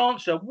nine, the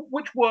answer.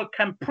 Which word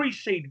can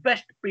precede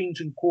vest,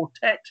 beans, and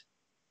quartet?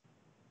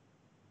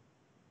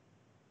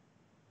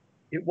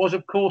 It was,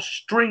 of course,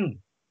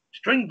 string.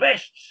 String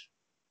vests.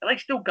 Are they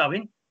still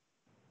going?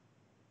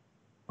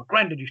 My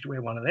granddad used to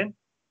wear one of them.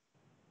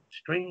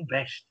 String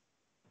vest.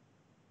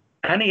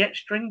 And he ate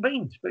string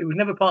beans, but he was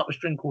never part of a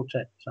string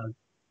quartet. So,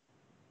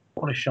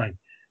 what a shame.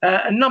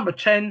 And number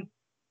 10,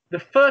 the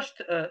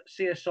first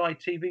CSI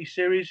TV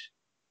series,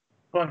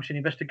 Crime Scene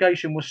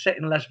Investigation, was set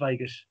in Las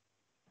Vegas.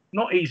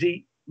 Not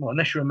easy, well,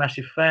 unless you're a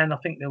massive fan. I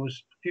think there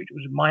was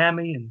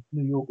Miami and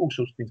New York, all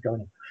sorts of things going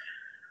on.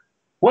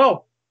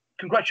 Well,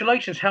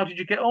 congratulations. How did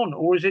you get on?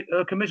 Or is it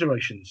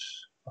commiserations?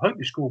 I hope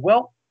you scored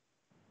well.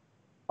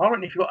 I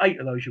reckon if you got 8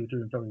 of those, you were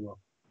doing very well.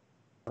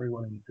 Very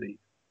well indeed.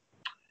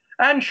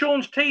 And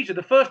Shaun's teaser,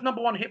 the first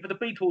 #1 hit for the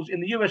Beatles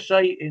in the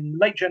USA in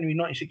late January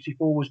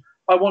 1964 was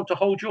I Want to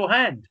Hold Your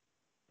Hand,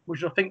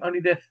 which I think only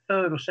their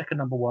third or second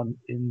 #1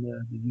 in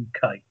the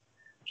UK.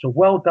 So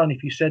well done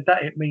if you said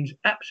that. It means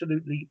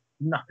absolutely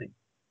nothing.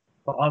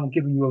 But I'm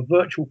giving you a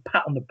virtual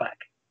pat on the back.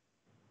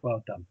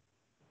 Well done.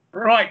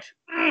 Right.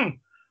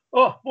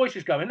 Oh, voice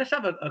is going. Let's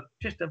have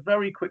just a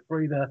very quick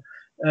breather.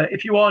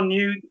 If you are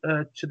new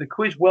to the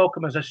quiz,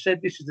 welcome. As I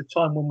said, this is the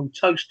time when we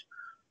toast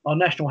our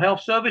National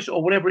Health Service,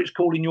 or whatever it's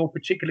called in your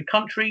particular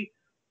country.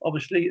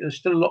 Obviously, there's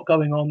still a lot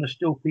going on. There's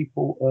still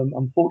people,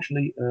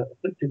 unfortunately,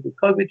 afflicted with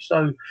COVID.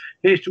 So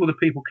here's to all the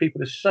people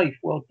keeping us safe.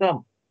 Well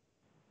done.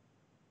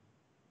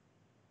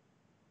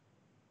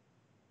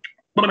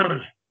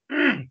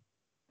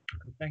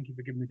 Thank you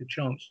for giving me the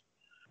chance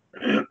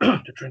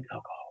to drink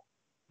alcohol.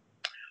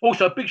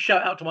 Also, a big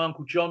shout out to my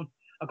Uncle John.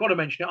 I've got to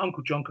mention it.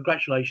 Uncle John,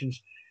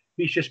 congratulations.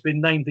 He's just been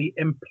named the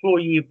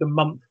Employee of the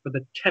Month for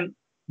the 10th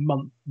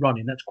month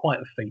running. That's quite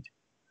a feat.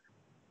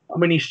 I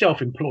mean, he's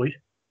self-employed,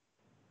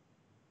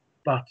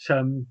 but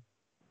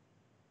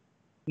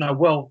no,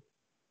 well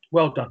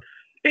done.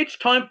 It's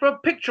time for a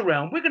picture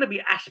round. We're going to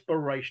be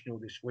aspirational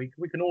this week.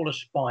 We can all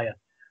aspire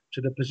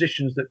to the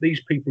positions that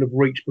these people have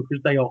reached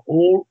because they are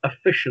all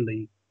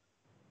officially,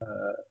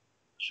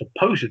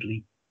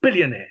 supposedly,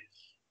 billionaires.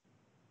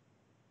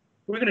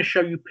 We're going to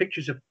show you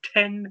pictures of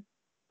 10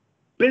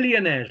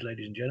 billionaires,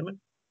 ladies and gentlemen.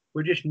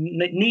 We just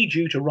need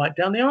you to write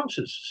down the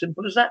answers.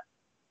 Simple as that.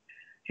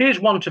 Here's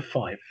 1 to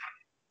 5.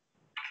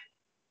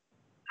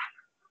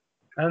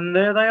 And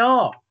there they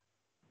are.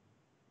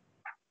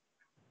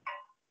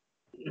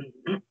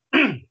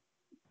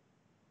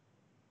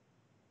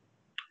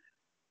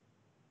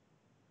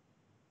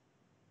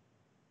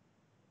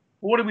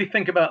 What do we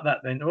think about that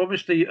then?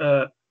 Obviously,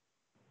 there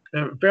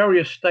are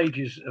various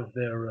stages of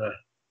their,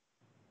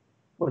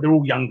 well, they're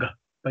all younger,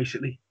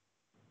 basically.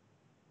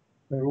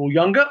 They're all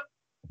younger.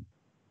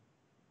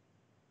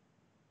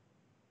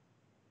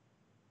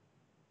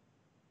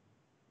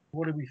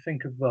 What do we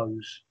think of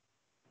those?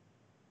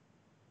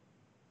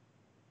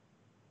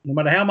 No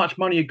matter how much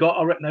money you got,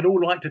 I reckon they'd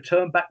all like to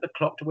turn back the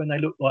clock to when they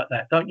looked like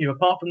that, don't you?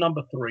 Apart from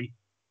number 3,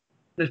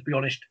 let's be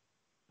honest.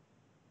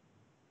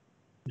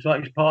 It's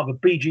like he's part of a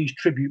Bee Gees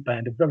tribute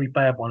band, a very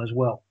bad one as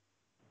well.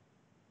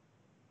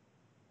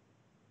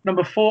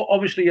 Number 4,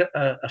 obviously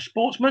a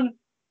sportsman.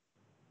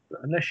 But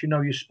unless you know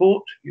your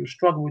sport, you'll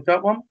struggle with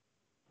that one.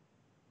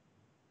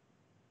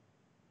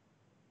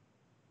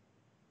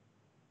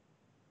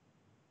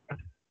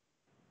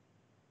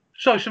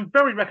 So some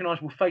very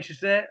recognisable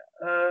faces there.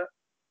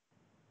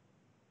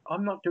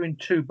 I'm not doing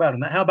too bad on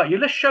that. How about you?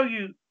 Let's show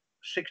you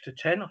 6 to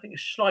 10. I think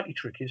it's slightly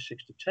trickier,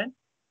 6 to 10.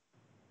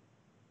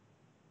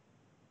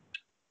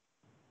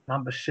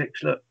 Number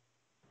 6, look.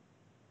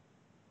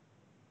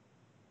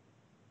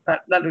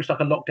 That looks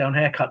like a lockdown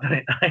haircut,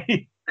 doesn't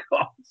it?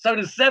 God, so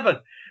does 7.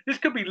 This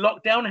could be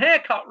lockdown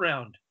haircut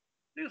round.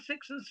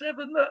 6 and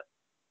 7, look.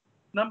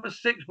 Number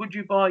 6, would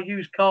you buy a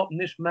used car from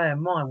this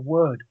man? My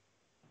word.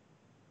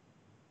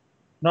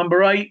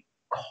 Number 8,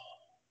 oh,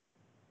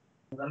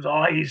 those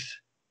eyes.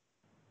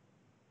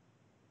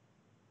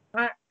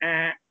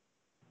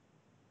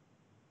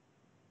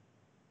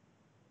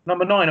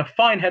 Number 9, a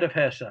fine head of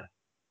hair, sir.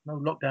 No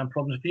lockdown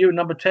problems for you.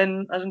 Number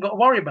 10 hasn't got to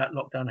worry about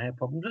lockdown hair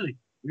problems, does he?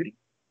 Really?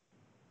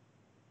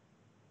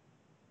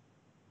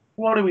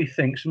 What do we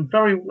think? Some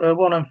very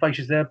well-known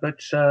faces there, but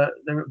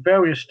they're at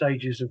various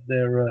stages of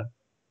their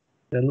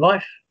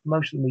life.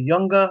 Most of them are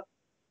younger.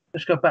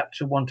 Let's go back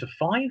to 1 to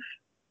 5.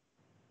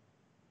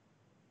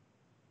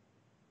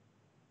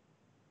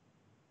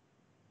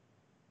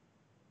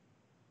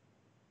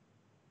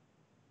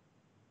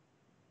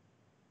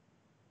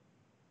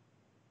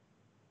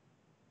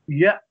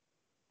 Yeah,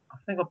 I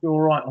think I'll be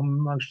all right on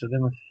most of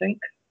them, I think.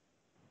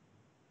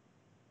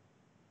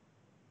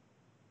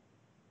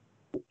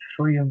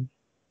 3 and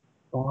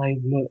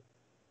 5, look.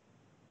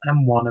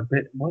 And 1 a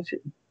bit. Why is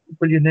it?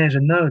 Billionaires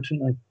are nerds,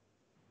 aren't they?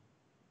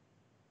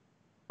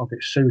 I'll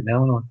get sued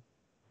now, aren't I?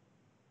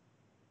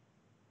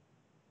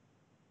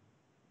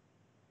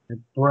 Their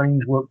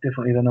brains work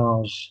differently than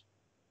ours.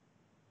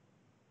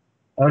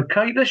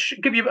 Okay, let's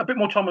give you a bit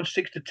more time on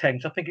 6 to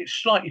 10. So I think it's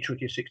slightly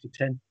trickier, 6 to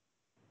 10.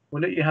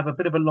 We'll let you have a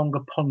bit of a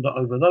longer ponder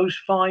over those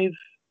 5.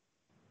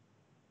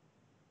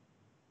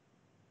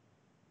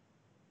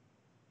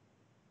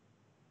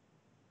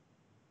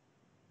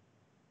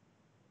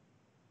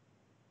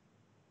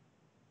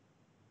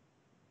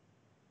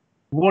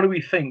 What do we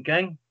think,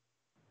 gang?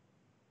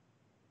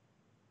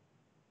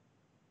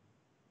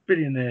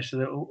 billionaires, so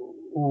they're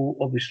all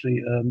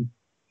obviously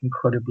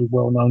incredibly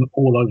well known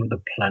all over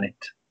the planet.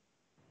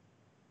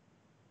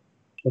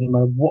 So no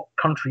matter what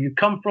country you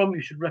come from,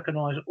 you should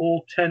recognise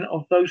all 10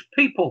 of those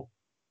people.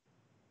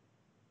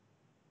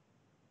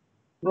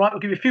 Right, I'll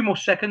give you a few more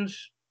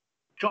seconds.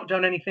 Jot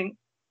down anything.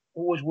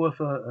 Always worth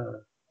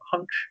a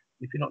hunch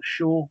if you're not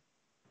sure.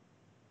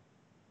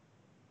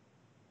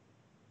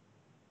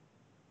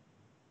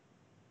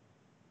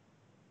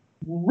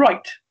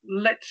 Right,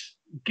 let's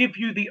give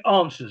you the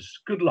answers.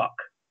 Good luck.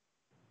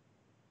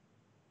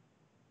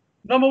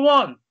 Number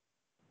 1,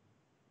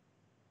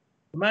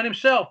 the man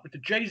himself, Mr.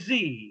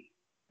 Jay-Z.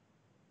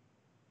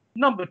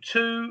 Number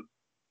 2,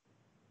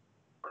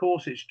 of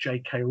course, it's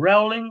J.K.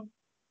 Rowling.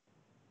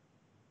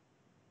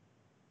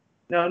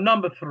 Now,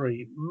 number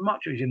 3,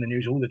 much of he's in the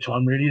news all the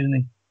time, really, isn't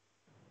he?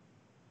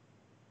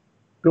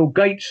 Bill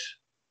Gates.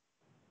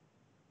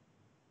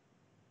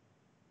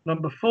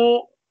 Number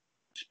 4,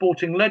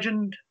 sporting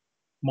legend,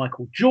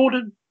 Michael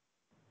Jordan.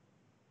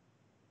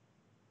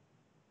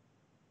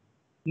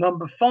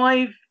 Number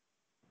 5,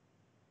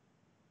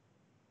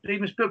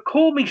 Steven Spielberg.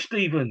 Call me,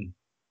 Stephen.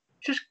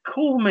 Just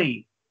call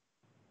me.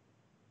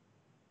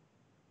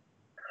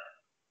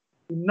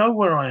 You know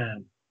where I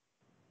am.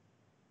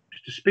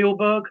 Mr.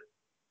 Spielberg.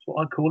 That's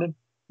what I call him.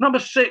 Number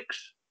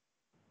 6,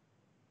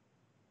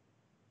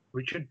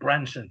 Richard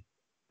Branson.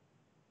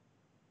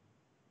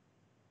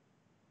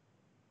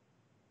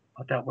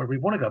 I doubt whether we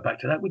want to go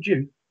back to that, would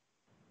you?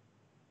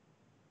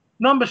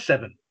 Number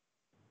 7,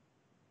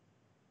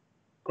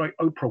 great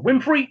Oprah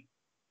Winfrey.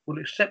 We'll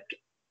accept,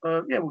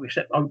 we'll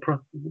accept Oprah.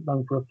 We've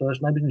known for her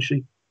first name, isn't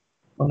she?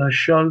 On her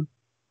show.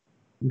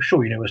 I'm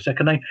sure you know her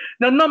second name.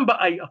 Now, number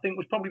 8, I think,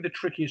 was probably the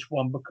trickiest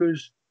one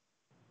because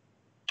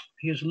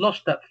he has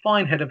lost that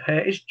fine head of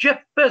hair. It's Jeff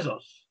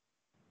Bezos.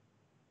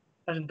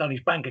 Hasn't done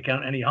his bank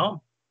account any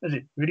harm, has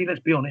it? Really, let's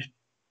be honest.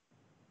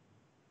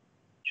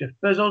 Jeff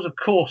Bezos, of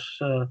course,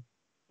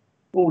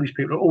 all these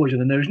people are always in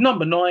the news.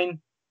 Number 9,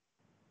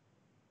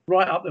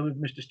 right up there with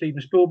Mr.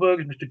 Steven Spielberg,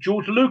 is Mr.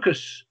 George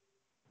Lucas.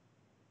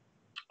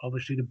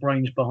 Obviously, the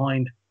brains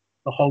behind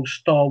the whole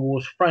Star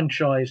Wars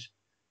franchise.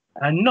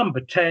 And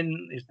number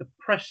 10 is the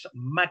press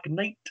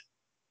magnate,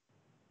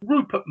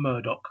 Rupert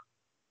Murdoch.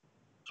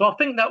 So I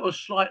think that was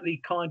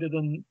slightly kinder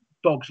than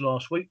dogs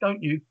last week,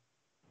 don't you?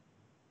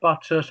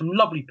 But some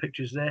lovely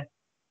pictures there.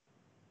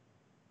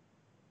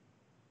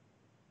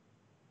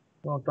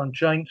 Well done,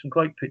 Jane. Some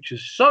great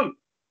pictures. So,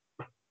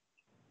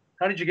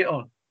 how did you get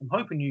on? I'm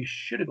hoping you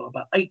should have got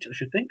about 8, I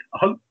should think.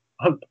 I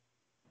hope.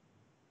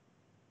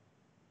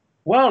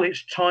 Well,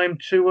 it's time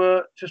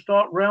to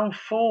start round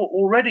 4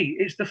 already.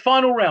 It's the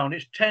final round.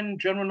 It's 10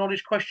 general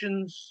knowledge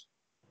questions.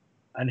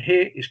 And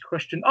here is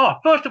question.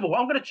 First of all,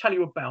 I'm going to tell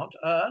you about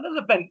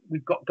another event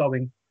we've got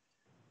going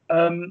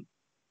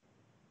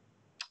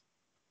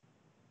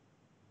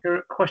here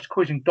at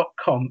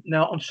questquizzing.com.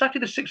 Now, on Saturday,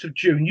 the 6th of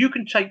June, you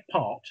can take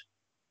part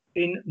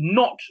in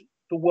not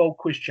the World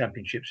Quiz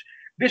Championships.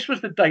 This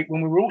was the date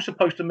when we were all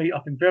supposed to meet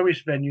up in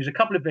various venues, a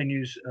couple of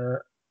venues,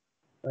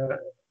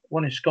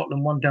 one in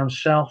Scotland, one down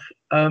south,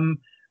 and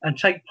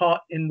take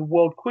part in the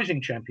World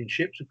Quizzing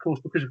Championships. Of course,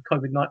 because of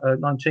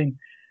COVID-19,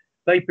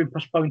 they've been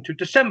postponed to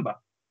December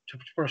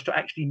for us to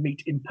actually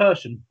meet in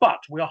person. But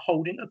we are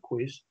holding a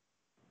quiz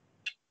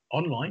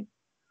online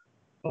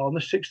on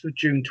the 6th of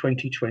June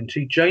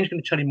 2020. Jane's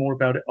going to tell you more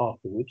about it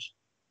afterwards.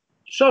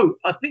 So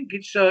I think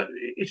it's a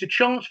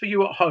chance for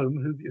you at home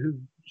who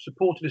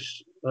supported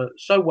us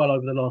so well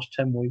over the last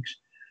 10 weeks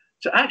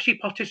to actually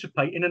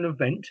participate in an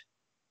event.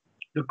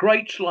 The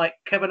greats like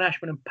Kevin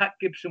Ashman and Pat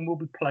Gibson will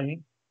be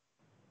playing,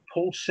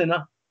 Paul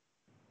Sinner,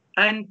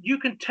 and you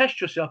can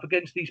test yourself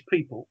against these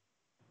people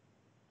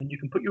and you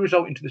can put your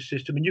result into the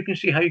system and you can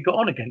see how you got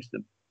on against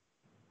them.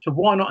 So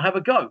why not have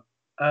a go?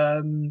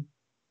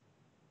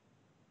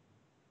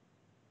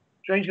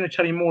 Jane's going to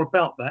tell you more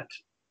about that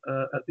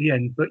at the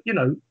end, but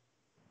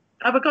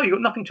have a go. You've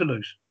got nothing to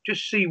lose.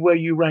 Just see where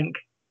you rank.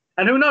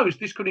 And who knows,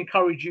 this could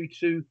encourage you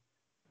to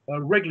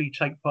regularly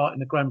take part in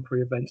the Grand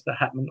Prix events that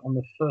happen on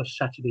the first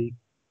Saturday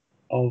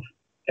of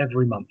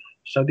every month.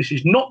 So this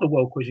is not the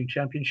World Quizzing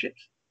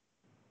Championships.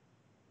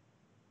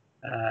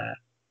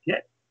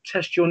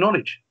 Test your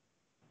knowledge.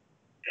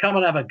 Come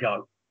and have a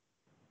go.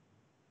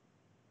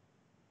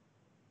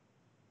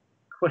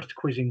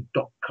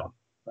 questquizzing.com.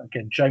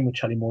 Again, Jane will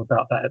tell you more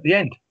about that at the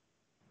end.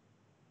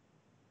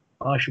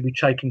 I shall be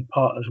taking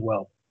part as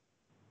well.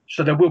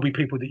 So there will be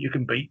people that you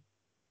can beat.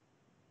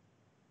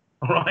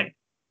 All right.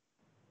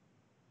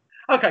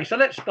 Okay, so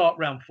let's start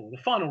round 4, the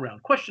final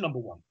round. Question number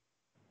 1.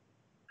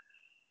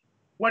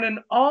 When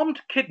an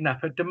armed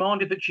kidnapper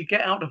demanded that she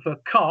get out of her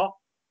car,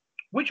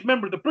 which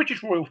member of the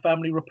British royal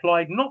family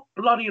replied, "Not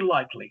bloody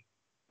likely"?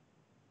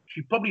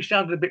 She probably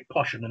sounded a bit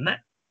posher than that.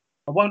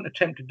 I won't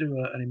attempt to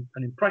do an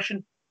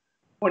impression.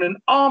 When an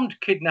armed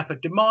kidnapper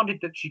demanded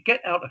that she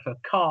get out of her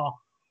car,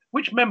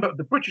 which member of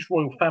the British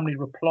royal family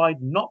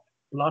replied, "Not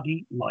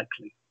bloody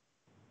likely"?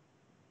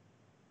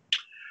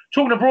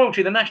 Talking of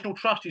royalty, the National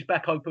Trust is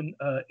back open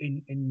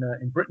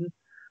in Britain,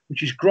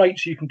 which is great.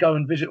 So you can go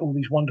and visit all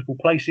these wonderful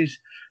places.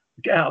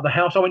 get out of the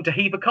house. I went to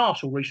Hever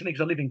Castle recently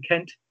because I live in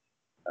Kent.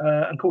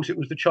 And of course, it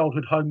was the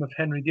childhood home of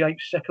Henry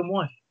VIII's second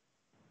wife.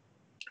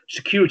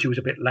 Security was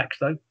a bit lax,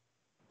 though.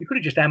 You could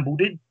have just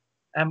ambled in.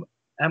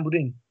 Ambled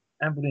in.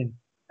 Ambled in.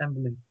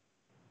 Ambled in.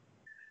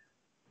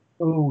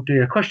 Oh,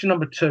 dear. Question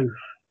number 2.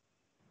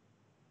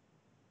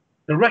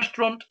 The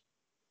Restaurant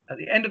at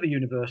the End of the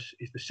Universe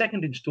is the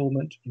second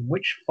installment in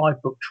which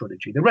 5-book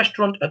trilogy? The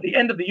Restaurant at the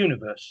End of the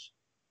Universe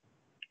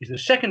is the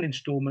second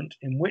installment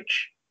in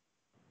which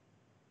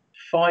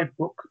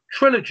 5-book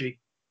trilogy?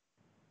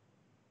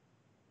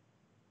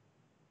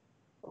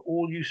 For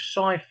all you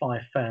sci-fi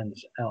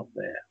fans out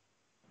there.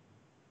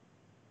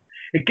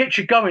 It gets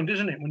you going,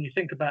 doesn't it, when you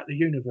think about the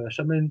universe?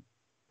 I mean,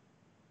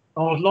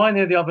 I was lying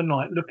there the other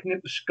night looking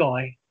at the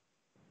sky,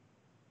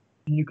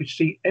 and you could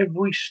see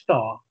every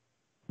star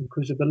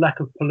because of the lack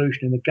of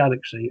pollution in the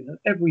galaxy, and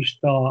every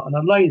star. And I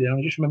lay there and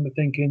I just remember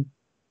thinking,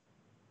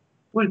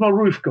 where's my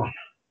roof gone?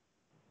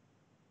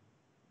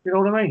 You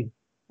know what I mean?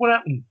 What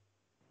happened?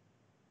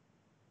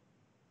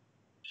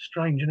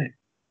 Strange, isn't it?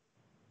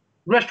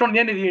 Restaurant at the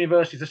End of the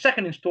Universe is the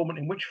second installment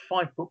in which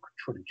 5-book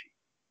trilogy?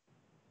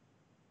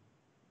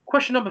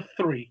 Question number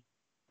 3.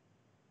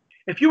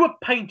 If you were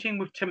painting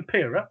with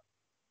tempera,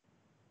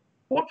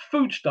 what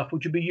foodstuff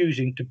would you be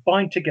using to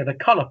bind together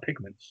colour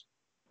pigments?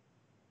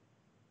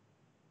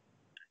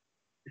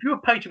 If you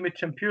were painting with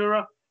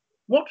tempera,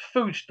 what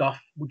foodstuff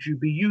would you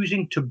be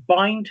using to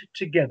bind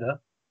together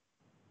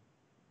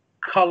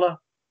colour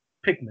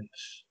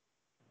pigments?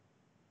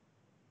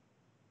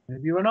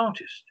 Maybe you're an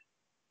artist.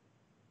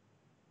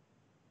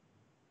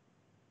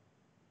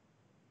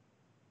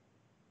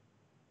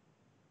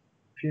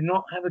 If you're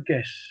not, have a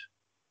guess.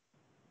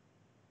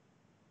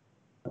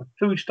 A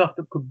foodstuff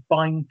that could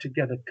bind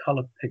together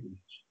colour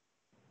pigments.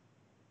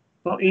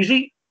 Not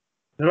easy.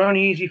 They're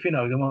only easy if you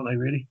know them, aren't they,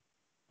 really?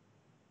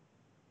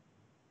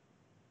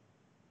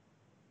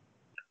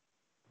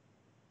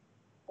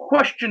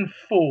 Question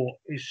 4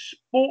 is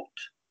sport.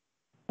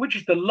 Which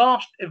is the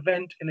last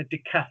event in a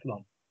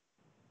decathlon?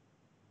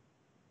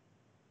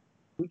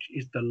 Which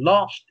is the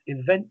last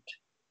event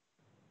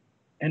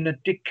in a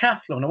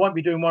decathlon? I won't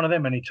be doing one of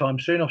them anytime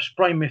soon. I've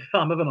sprained my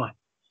thumb, haven't I?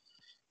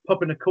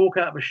 Popping a cork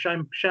out of a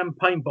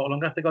champagne bottle. I'm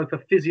going to have to go for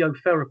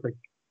physiotherapy.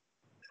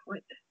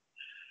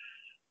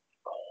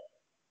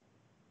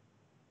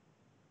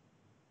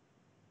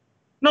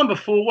 Number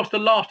 4, what's the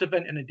last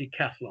event in a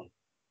decathlon?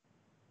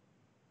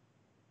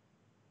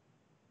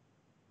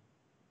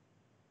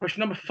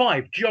 Question number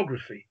 5,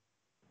 geography.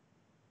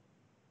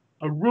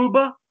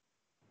 Aruba,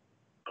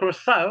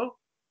 Curacao,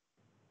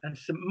 and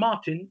St.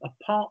 Martin are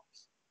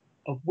parts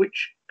of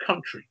which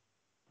country?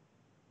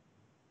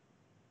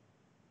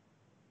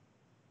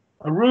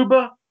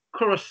 Aruba,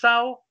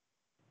 Curacao,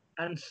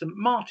 and St.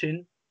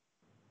 Martin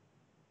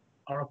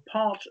are a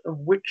part of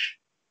which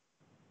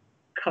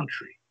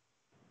country?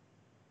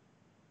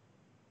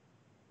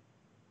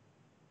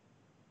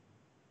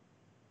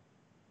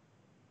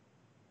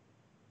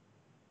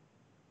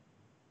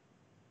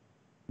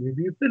 Have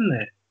you been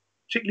there?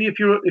 Particularly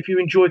if you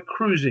enjoy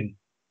cruising.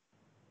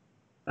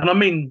 And I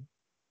mean,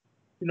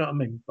 you know what I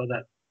mean by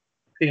that.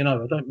 P&O,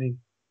 I don't mean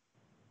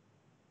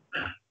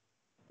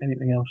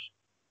anything else.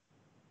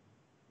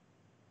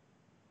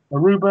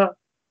 Aruba,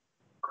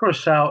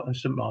 Curacao, and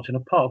St. Martin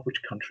are part of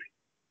which country?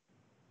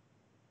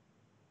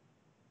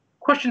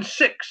 Question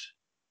 6.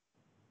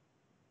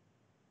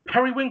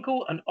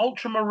 Periwinkle and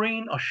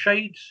ultramarine are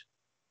shades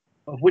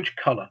of which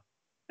colour?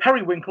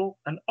 Periwinkle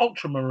and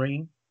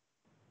ultramarine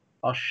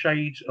are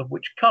shades of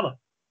which colour?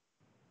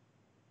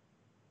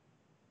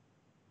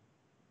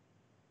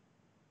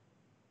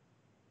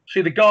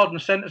 See, the garden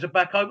centres are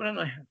back open, aren't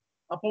they?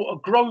 I bought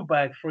a grow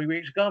bag 3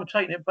 weeks ago. I'm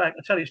taking it back.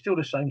 I tell you, it's still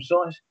the same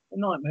size. A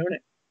nightmare, isn't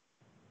it?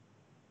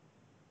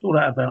 What's all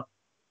that about?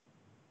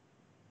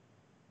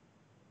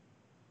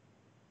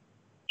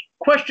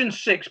 Question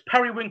 6.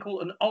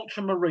 Periwinkle and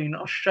ultramarine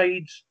are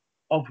shades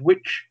of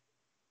which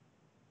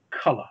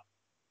colour?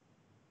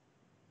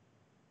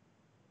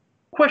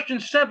 Question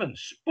 7.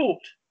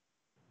 Sport.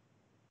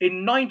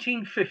 In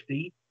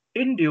 1950,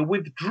 India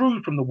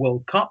withdrew from the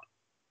World Cup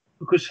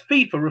because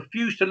FIFA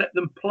refused to let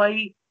them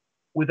play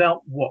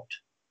without what?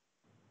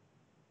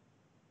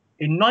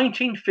 In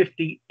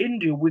 1950,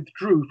 India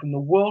withdrew from the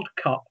World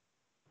Cup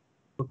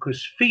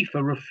because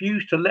FIFA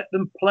refused to let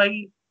them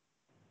play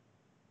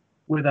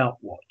without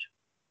what?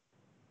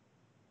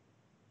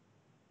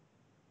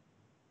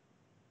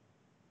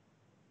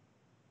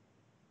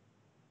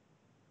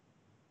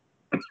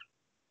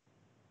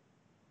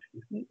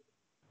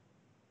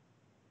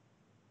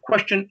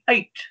 Question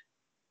 8.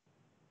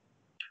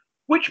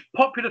 Which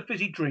popular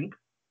fizzy drink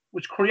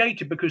was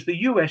created because the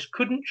US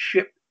couldn't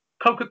ship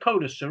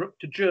Coca-Cola syrup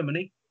to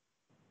Germany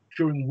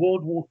during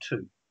World War II?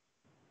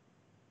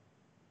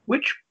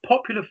 Which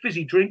popular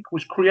fizzy drink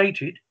was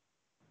created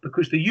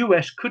because the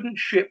US couldn't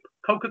ship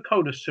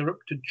Coca-Cola syrup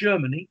to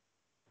Germany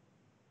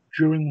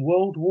during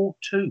World War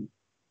II?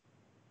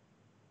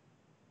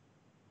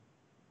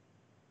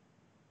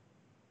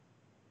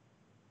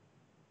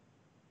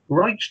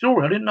 Great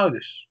story. I didn't know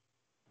this.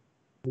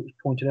 It was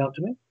pointed out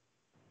to me.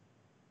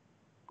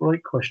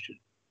 great question.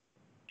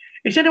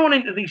 Is anyone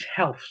into these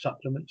health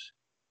supplements?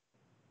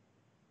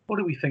 What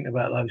do we think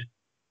about those?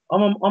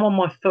 I'm on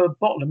my third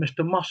bottle of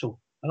Mr. Muscle,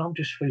 and I'm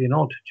just feeling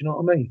odd. Do you know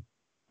what I mean?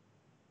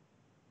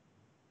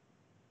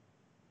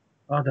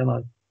 I don't know.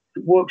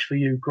 If it works for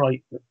you,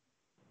 great, but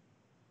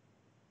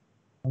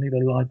I need to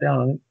lie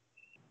down, I think.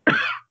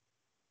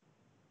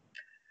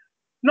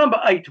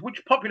 Number 8,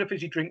 which popular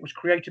fizzy drink was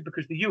created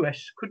because the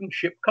US couldn't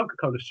ship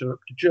Coca-Cola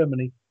syrup to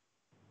Germany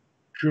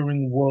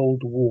during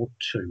World War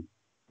II?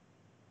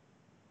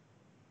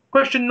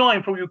 Question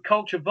 9 for you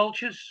culture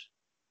vultures.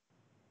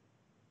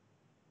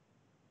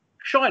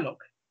 Shylock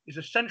is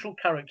a central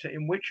character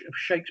in which of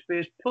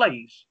Shakespeare's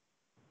plays?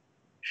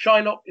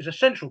 Shylock is a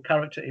central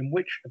character in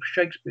which of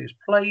Shakespeare's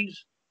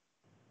plays?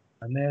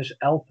 And there's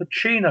Al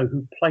Pacino,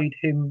 who played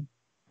him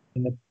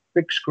in the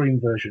big screen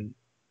version.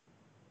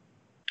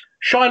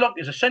 Shylock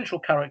is a central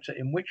character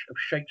in which of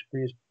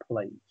Shakespeare's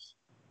plays?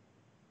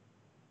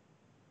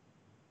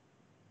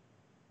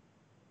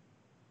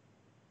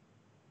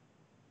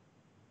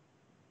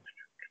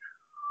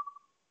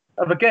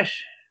 Have a guess.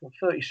 Got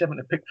 37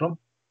 to pick from.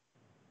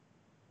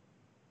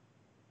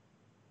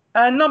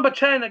 And number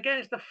 10, again,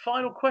 it's the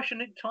final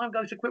question. Time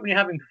goes so quick when you're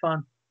having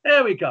fun.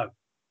 There we go.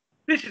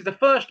 This is the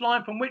first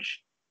line from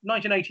which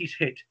 1980s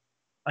hit.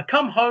 I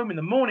come home in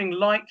the morning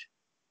light.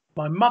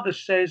 My mother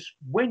says,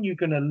 when you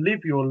going to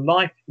live your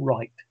life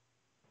right?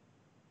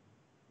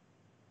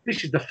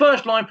 This is the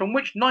first line from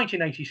which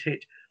 1980s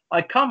hit.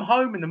 I come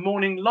home in the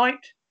morning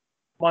light.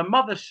 My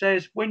mother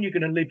says, when you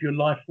going to live your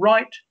life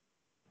right?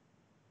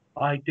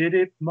 I did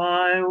it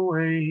my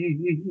way.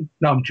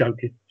 No, I'm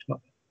joking. It's not.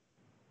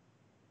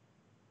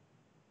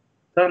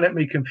 Don't let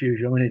me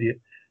confuse you. I'm an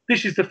idiot.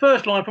 This is the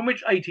first line from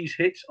which 80s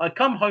hits. I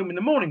come home in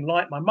the morning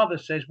light. My mother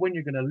says, when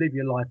you're going to live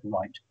your life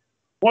right?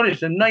 What is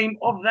the name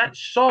of that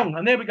song?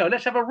 And there we go.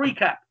 Let's have a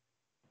recap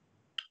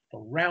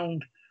for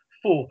round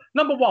 4.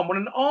 Number 1, when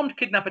an armed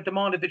kidnapper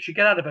demanded that she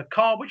get out of her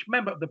car, which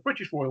member of the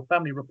British royal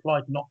family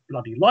replied, not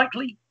bloody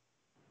likely?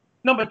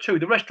 Number 2,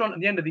 The Restaurant at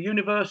the End of the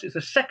Universe is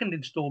the second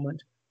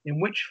instalment in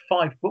which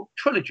 5-book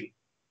trilogy?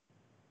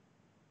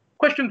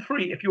 Question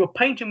 3, if you were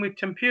painting with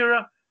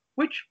tempera,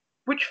 which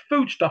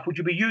foodstuff would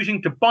you be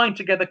using to bind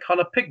together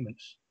colour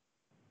pigments?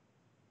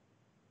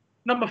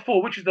 Number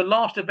 4, which is the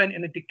last event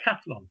in a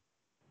decathlon?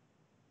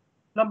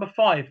 Number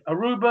 5,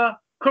 Aruba,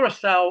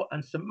 Curacao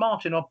and St.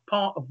 Martin are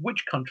part of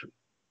which country?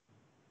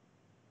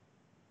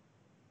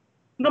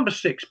 Number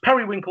 6,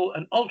 periwinkle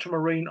and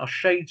ultramarine are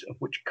shades of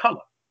which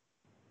colour?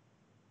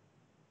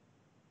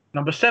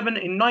 Number 7,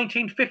 in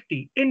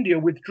 1950, India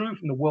withdrew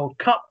from the World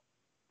Cup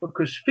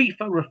because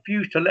FIFA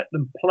refused to let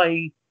them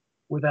play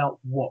without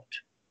what?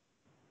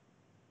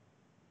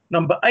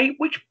 Number 8,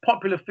 which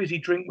popular fizzy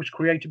drink was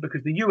created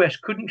because the US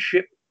couldn't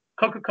ship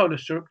Coca-Cola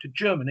syrup to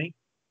Germany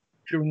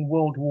during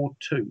World War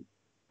II?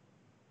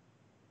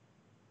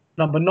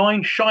 Number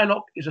 9,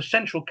 Shylock is a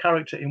central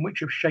character in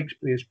which of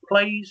Shakespeare's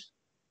plays?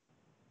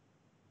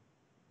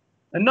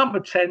 And number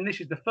 10, this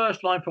is the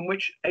first line from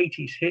which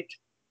 80s hit.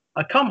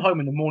 I come home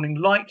in the morning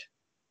light.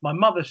 My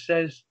mother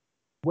says,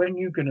 when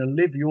you going to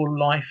live your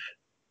life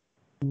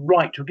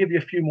right? We'll give you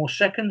a few more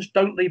seconds.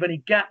 Don't leave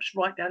any gaps.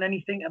 Write down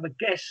anything. Have a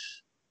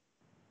guess.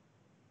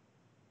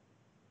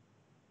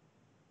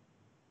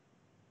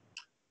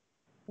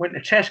 Went to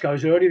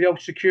Tesco's earlier. The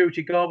old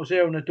security guard was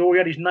there on the door. He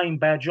had his name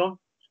badge on.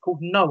 It's called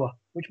Noah,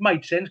 which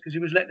made sense because he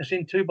was letting us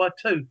in 2 by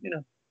 2, you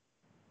know.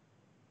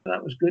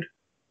 That was good.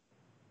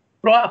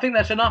 Right, I think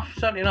that's enough.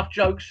 Certainly enough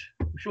jokes.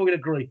 I'm sure we'll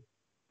agree.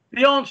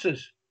 The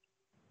answers.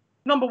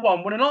 Number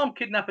 1, when an armed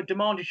kidnapper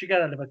demanded she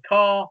get out of a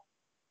car,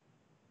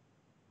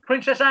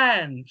 Princess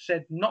Anne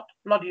said, not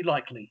bloody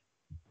likely.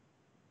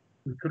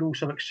 We could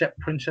also accept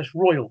Princess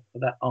Royal for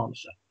that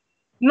answer.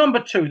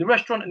 Number 2, The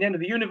Restaurant at the End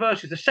of the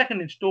Universe is the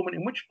second instalment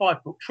in which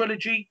 5-book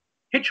trilogy?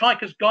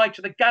 Hitchhiker's Guide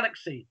to the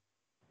Galaxy.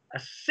 A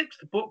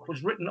 6th book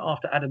was written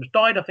after Adams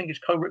died. I think it's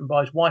co-written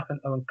by his wife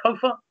and Owen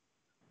Kofer.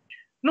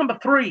 Number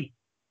 3,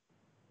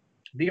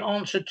 the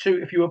answer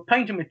to, if you were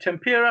painting with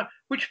tempera,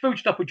 which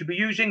foodstuff would you be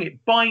using?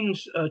 It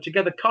binds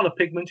together colour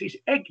pigments. It's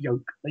egg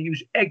yolk. They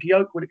use egg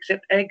yolk. Would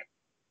accept egg.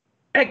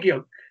 Egg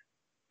yolk.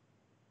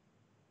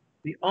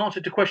 The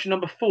answer to question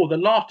number 4, the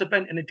last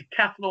event in a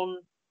decathlon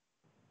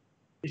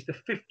is the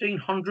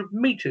 1,500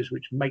 metres,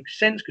 which makes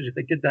sense because if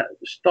they did that at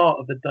the start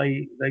of the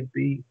day, they'd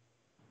be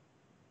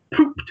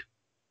pooped.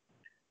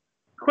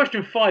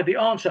 Question 5, the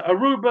answer,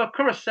 Aruba,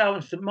 Curacao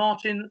and St.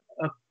 Martin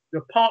are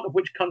part of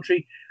which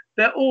country?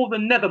 They're all the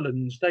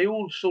Netherlands. They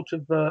all sort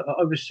of are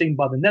overseen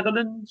by the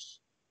Netherlands,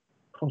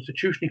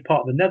 constitutionally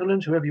part of the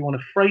Netherlands, however you want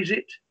to phrase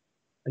it.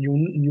 And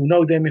you'll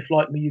know them if,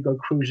 like me, you go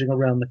cruising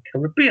around the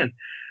Caribbean.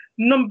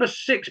 Number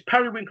 6,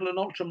 periwinkle and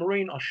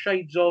ultramarine are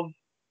shades of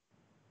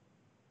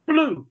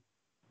blue.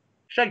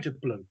 Shades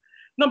of blue.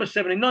 Number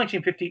 7, in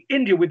 1950,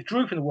 India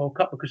withdrew from the World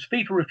Cup because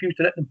FIFA refused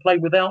to let them play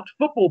without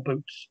football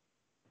boots.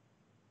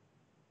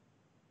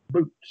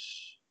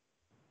 Boots.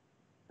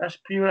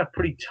 You have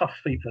pretty tough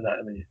feet for that,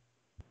 haven't you?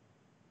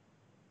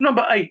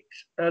 Number 8,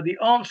 the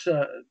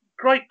answer,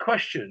 great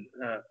question.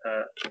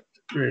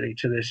 really,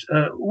 to this.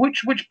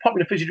 Which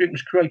popular fizzy drink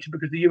was created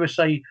because the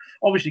USA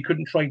obviously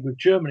couldn't trade with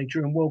Germany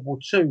during World War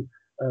II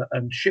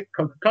and ship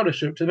Coca-Cola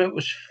syrup to them? It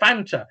was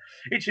Fanta.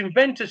 Its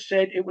inventor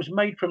said it was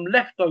made from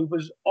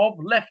leftovers of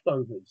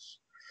leftovers.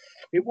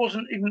 It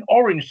wasn't even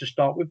orange to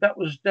start with. That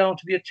was down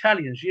to the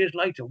Italians years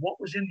later. What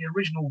was in the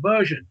original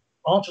version?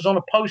 Answers on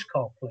a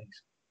postcard,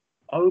 please.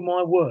 Oh,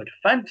 my word.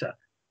 Fanta.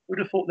 Would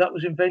have thought that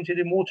was invented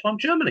in wartime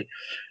Germany.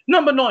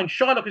 Number 9,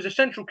 Shylock is a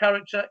central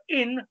character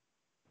in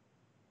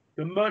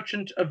The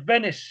Merchant of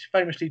Venice,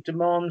 famously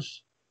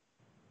demands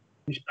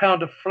his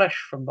pound of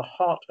flesh from the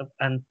heart of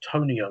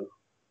Antonio.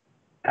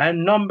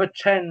 And number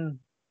 10,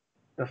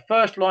 the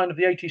first line of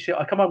the ATC,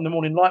 I come home in the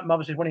morning, like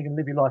mother says, when are you going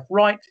to live your life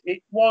right?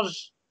 It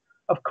was,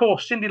 of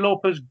course, Cyndi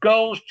Lauper's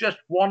Girls Just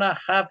Wanna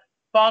Have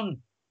Fun.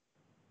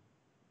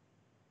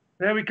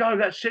 There we go.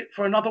 That's it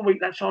for another week.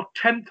 That's our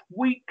 10th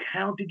week.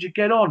 How did you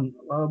get on?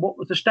 What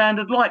was the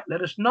standard like?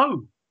 Let us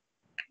know.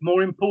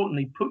 More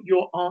importantly, put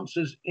your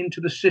answers into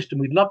the system.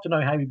 We'd love to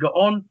know how you got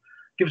on.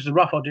 Give us a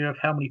rough idea of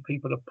how many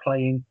people are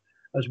playing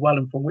as well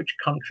and from which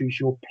countries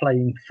you're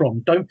playing from.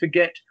 Don't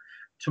forget,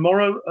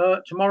 tomorrow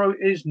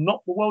is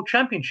not the World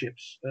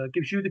Championships.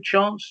 Gives you the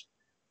chance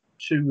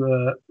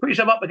to put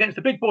yourself up against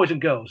the big boys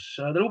and girls.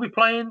 They'll all be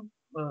playing,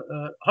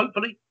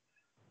 hopefully,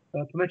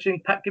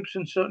 permitting. Pat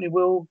Gibson certainly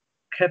will.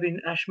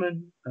 Kevin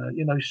Ashman,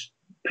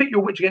 pit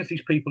your wits against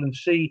these people and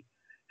see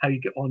how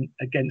you get on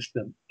against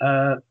them.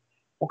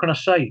 What can I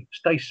say?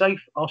 Stay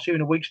safe. I'll see you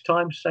in a week's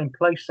time, same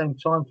place, same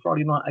time,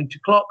 Friday night, 8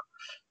 o'clock.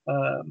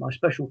 My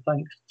special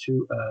thanks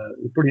to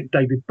the brilliant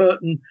David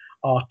Burton,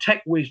 our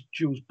tech whiz,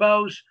 Jules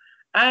Bells,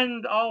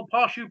 and I'll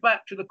pass you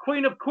back to the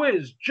Queen of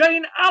Quiz,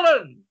 Jane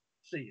Allen.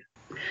 See you.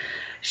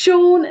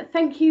 Shaun,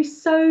 thank you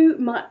so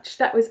much.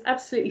 That was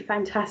absolutely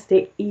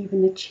fantastic.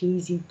 Even the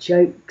cheesy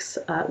jokes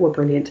were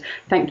brilliant.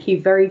 Thank you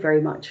very,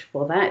 very much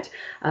for that.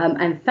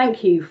 And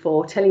thank you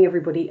for telling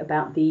everybody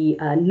about the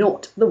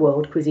Not the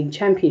World Quizzing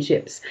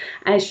Championships.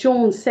 As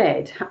Shaun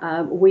said,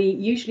 we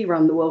usually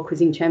run the World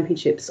Quizzing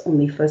Championships on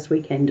the first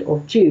weekend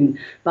of June,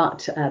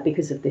 but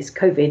because of this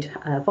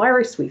COVID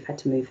virus, we've had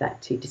to move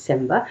that to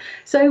December.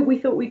 So we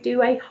thought we'd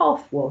do a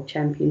half World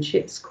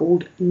Championships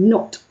called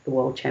Not the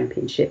World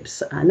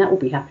Championships, and that will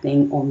be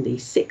happening on the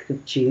 6th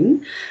of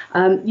June.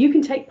 You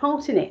can take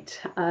part in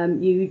it.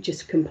 You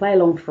just can play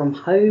along from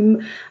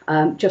home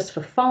just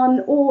for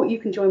fun, or you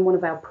can join one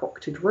of our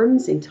proctored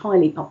rooms,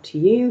 entirely up to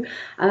you.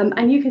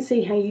 And you can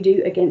see how you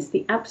do against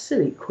the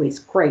absolute quiz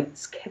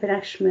greats, Kevin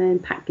Ashman,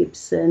 Pat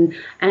Gibson,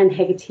 Anne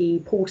Hegarty,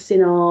 Paul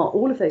Sinar.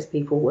 All of those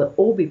people will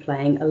all be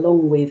playing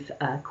along with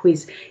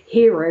quiz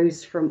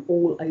heroes from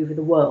all over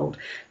the world.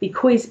 The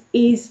quiz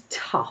is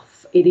tough.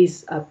 It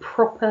is a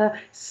proper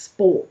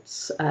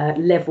sports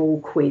level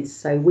quiz.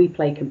 So we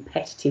play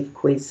competitive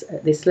quiz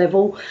at this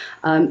level.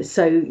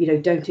 So,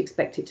 don't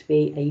expect it to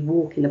be a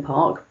walk in the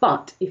park.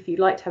 But if you'd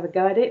like to have a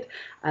go at it,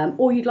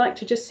 or you'd like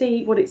to just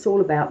see what it's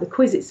all about, the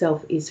quiz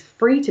itself is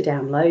free to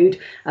download.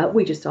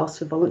 We just ask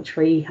for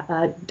voluntary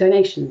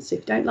donations.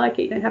 If you don't like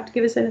it, you don't have to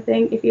give us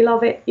anything. If you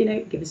love it,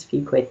 give us a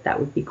few quid. That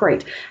would be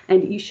great.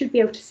 And you should be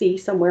able to see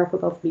somewhere up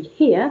above me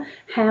here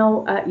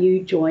how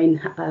you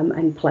join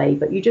and play.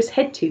 But you just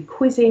head to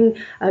quizzing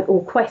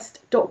or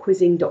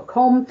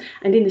quest.quizzing.com,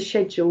 and in the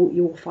schedule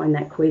you will find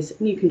that quiz,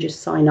 and you can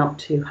just sign up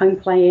to home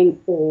playing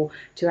or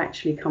to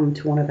actually come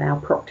to one of our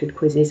proctored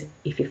quizzes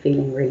if you're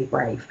feeling really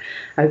brave.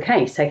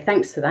 Okay, so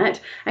thanks for that.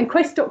 And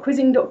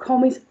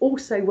quest.quizzing.com is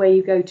also where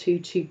you go to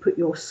put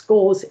your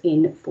scores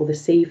in for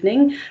this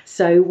evening.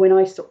 So when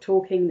I stop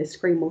talking, the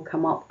screen will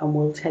come up and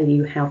we'll tell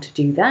you how to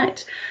do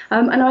that.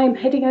 And I'm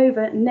heading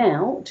over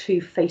now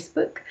to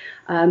Facebook.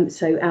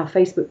 So our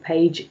Facebook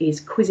page is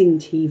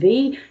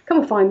QuizzingTV. Come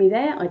and find me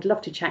there. I'd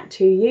love to chat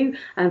to you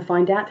and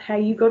find out how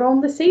you got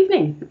on this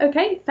evening.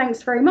 Okay,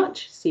 thanks very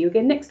much. See you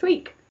again next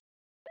week.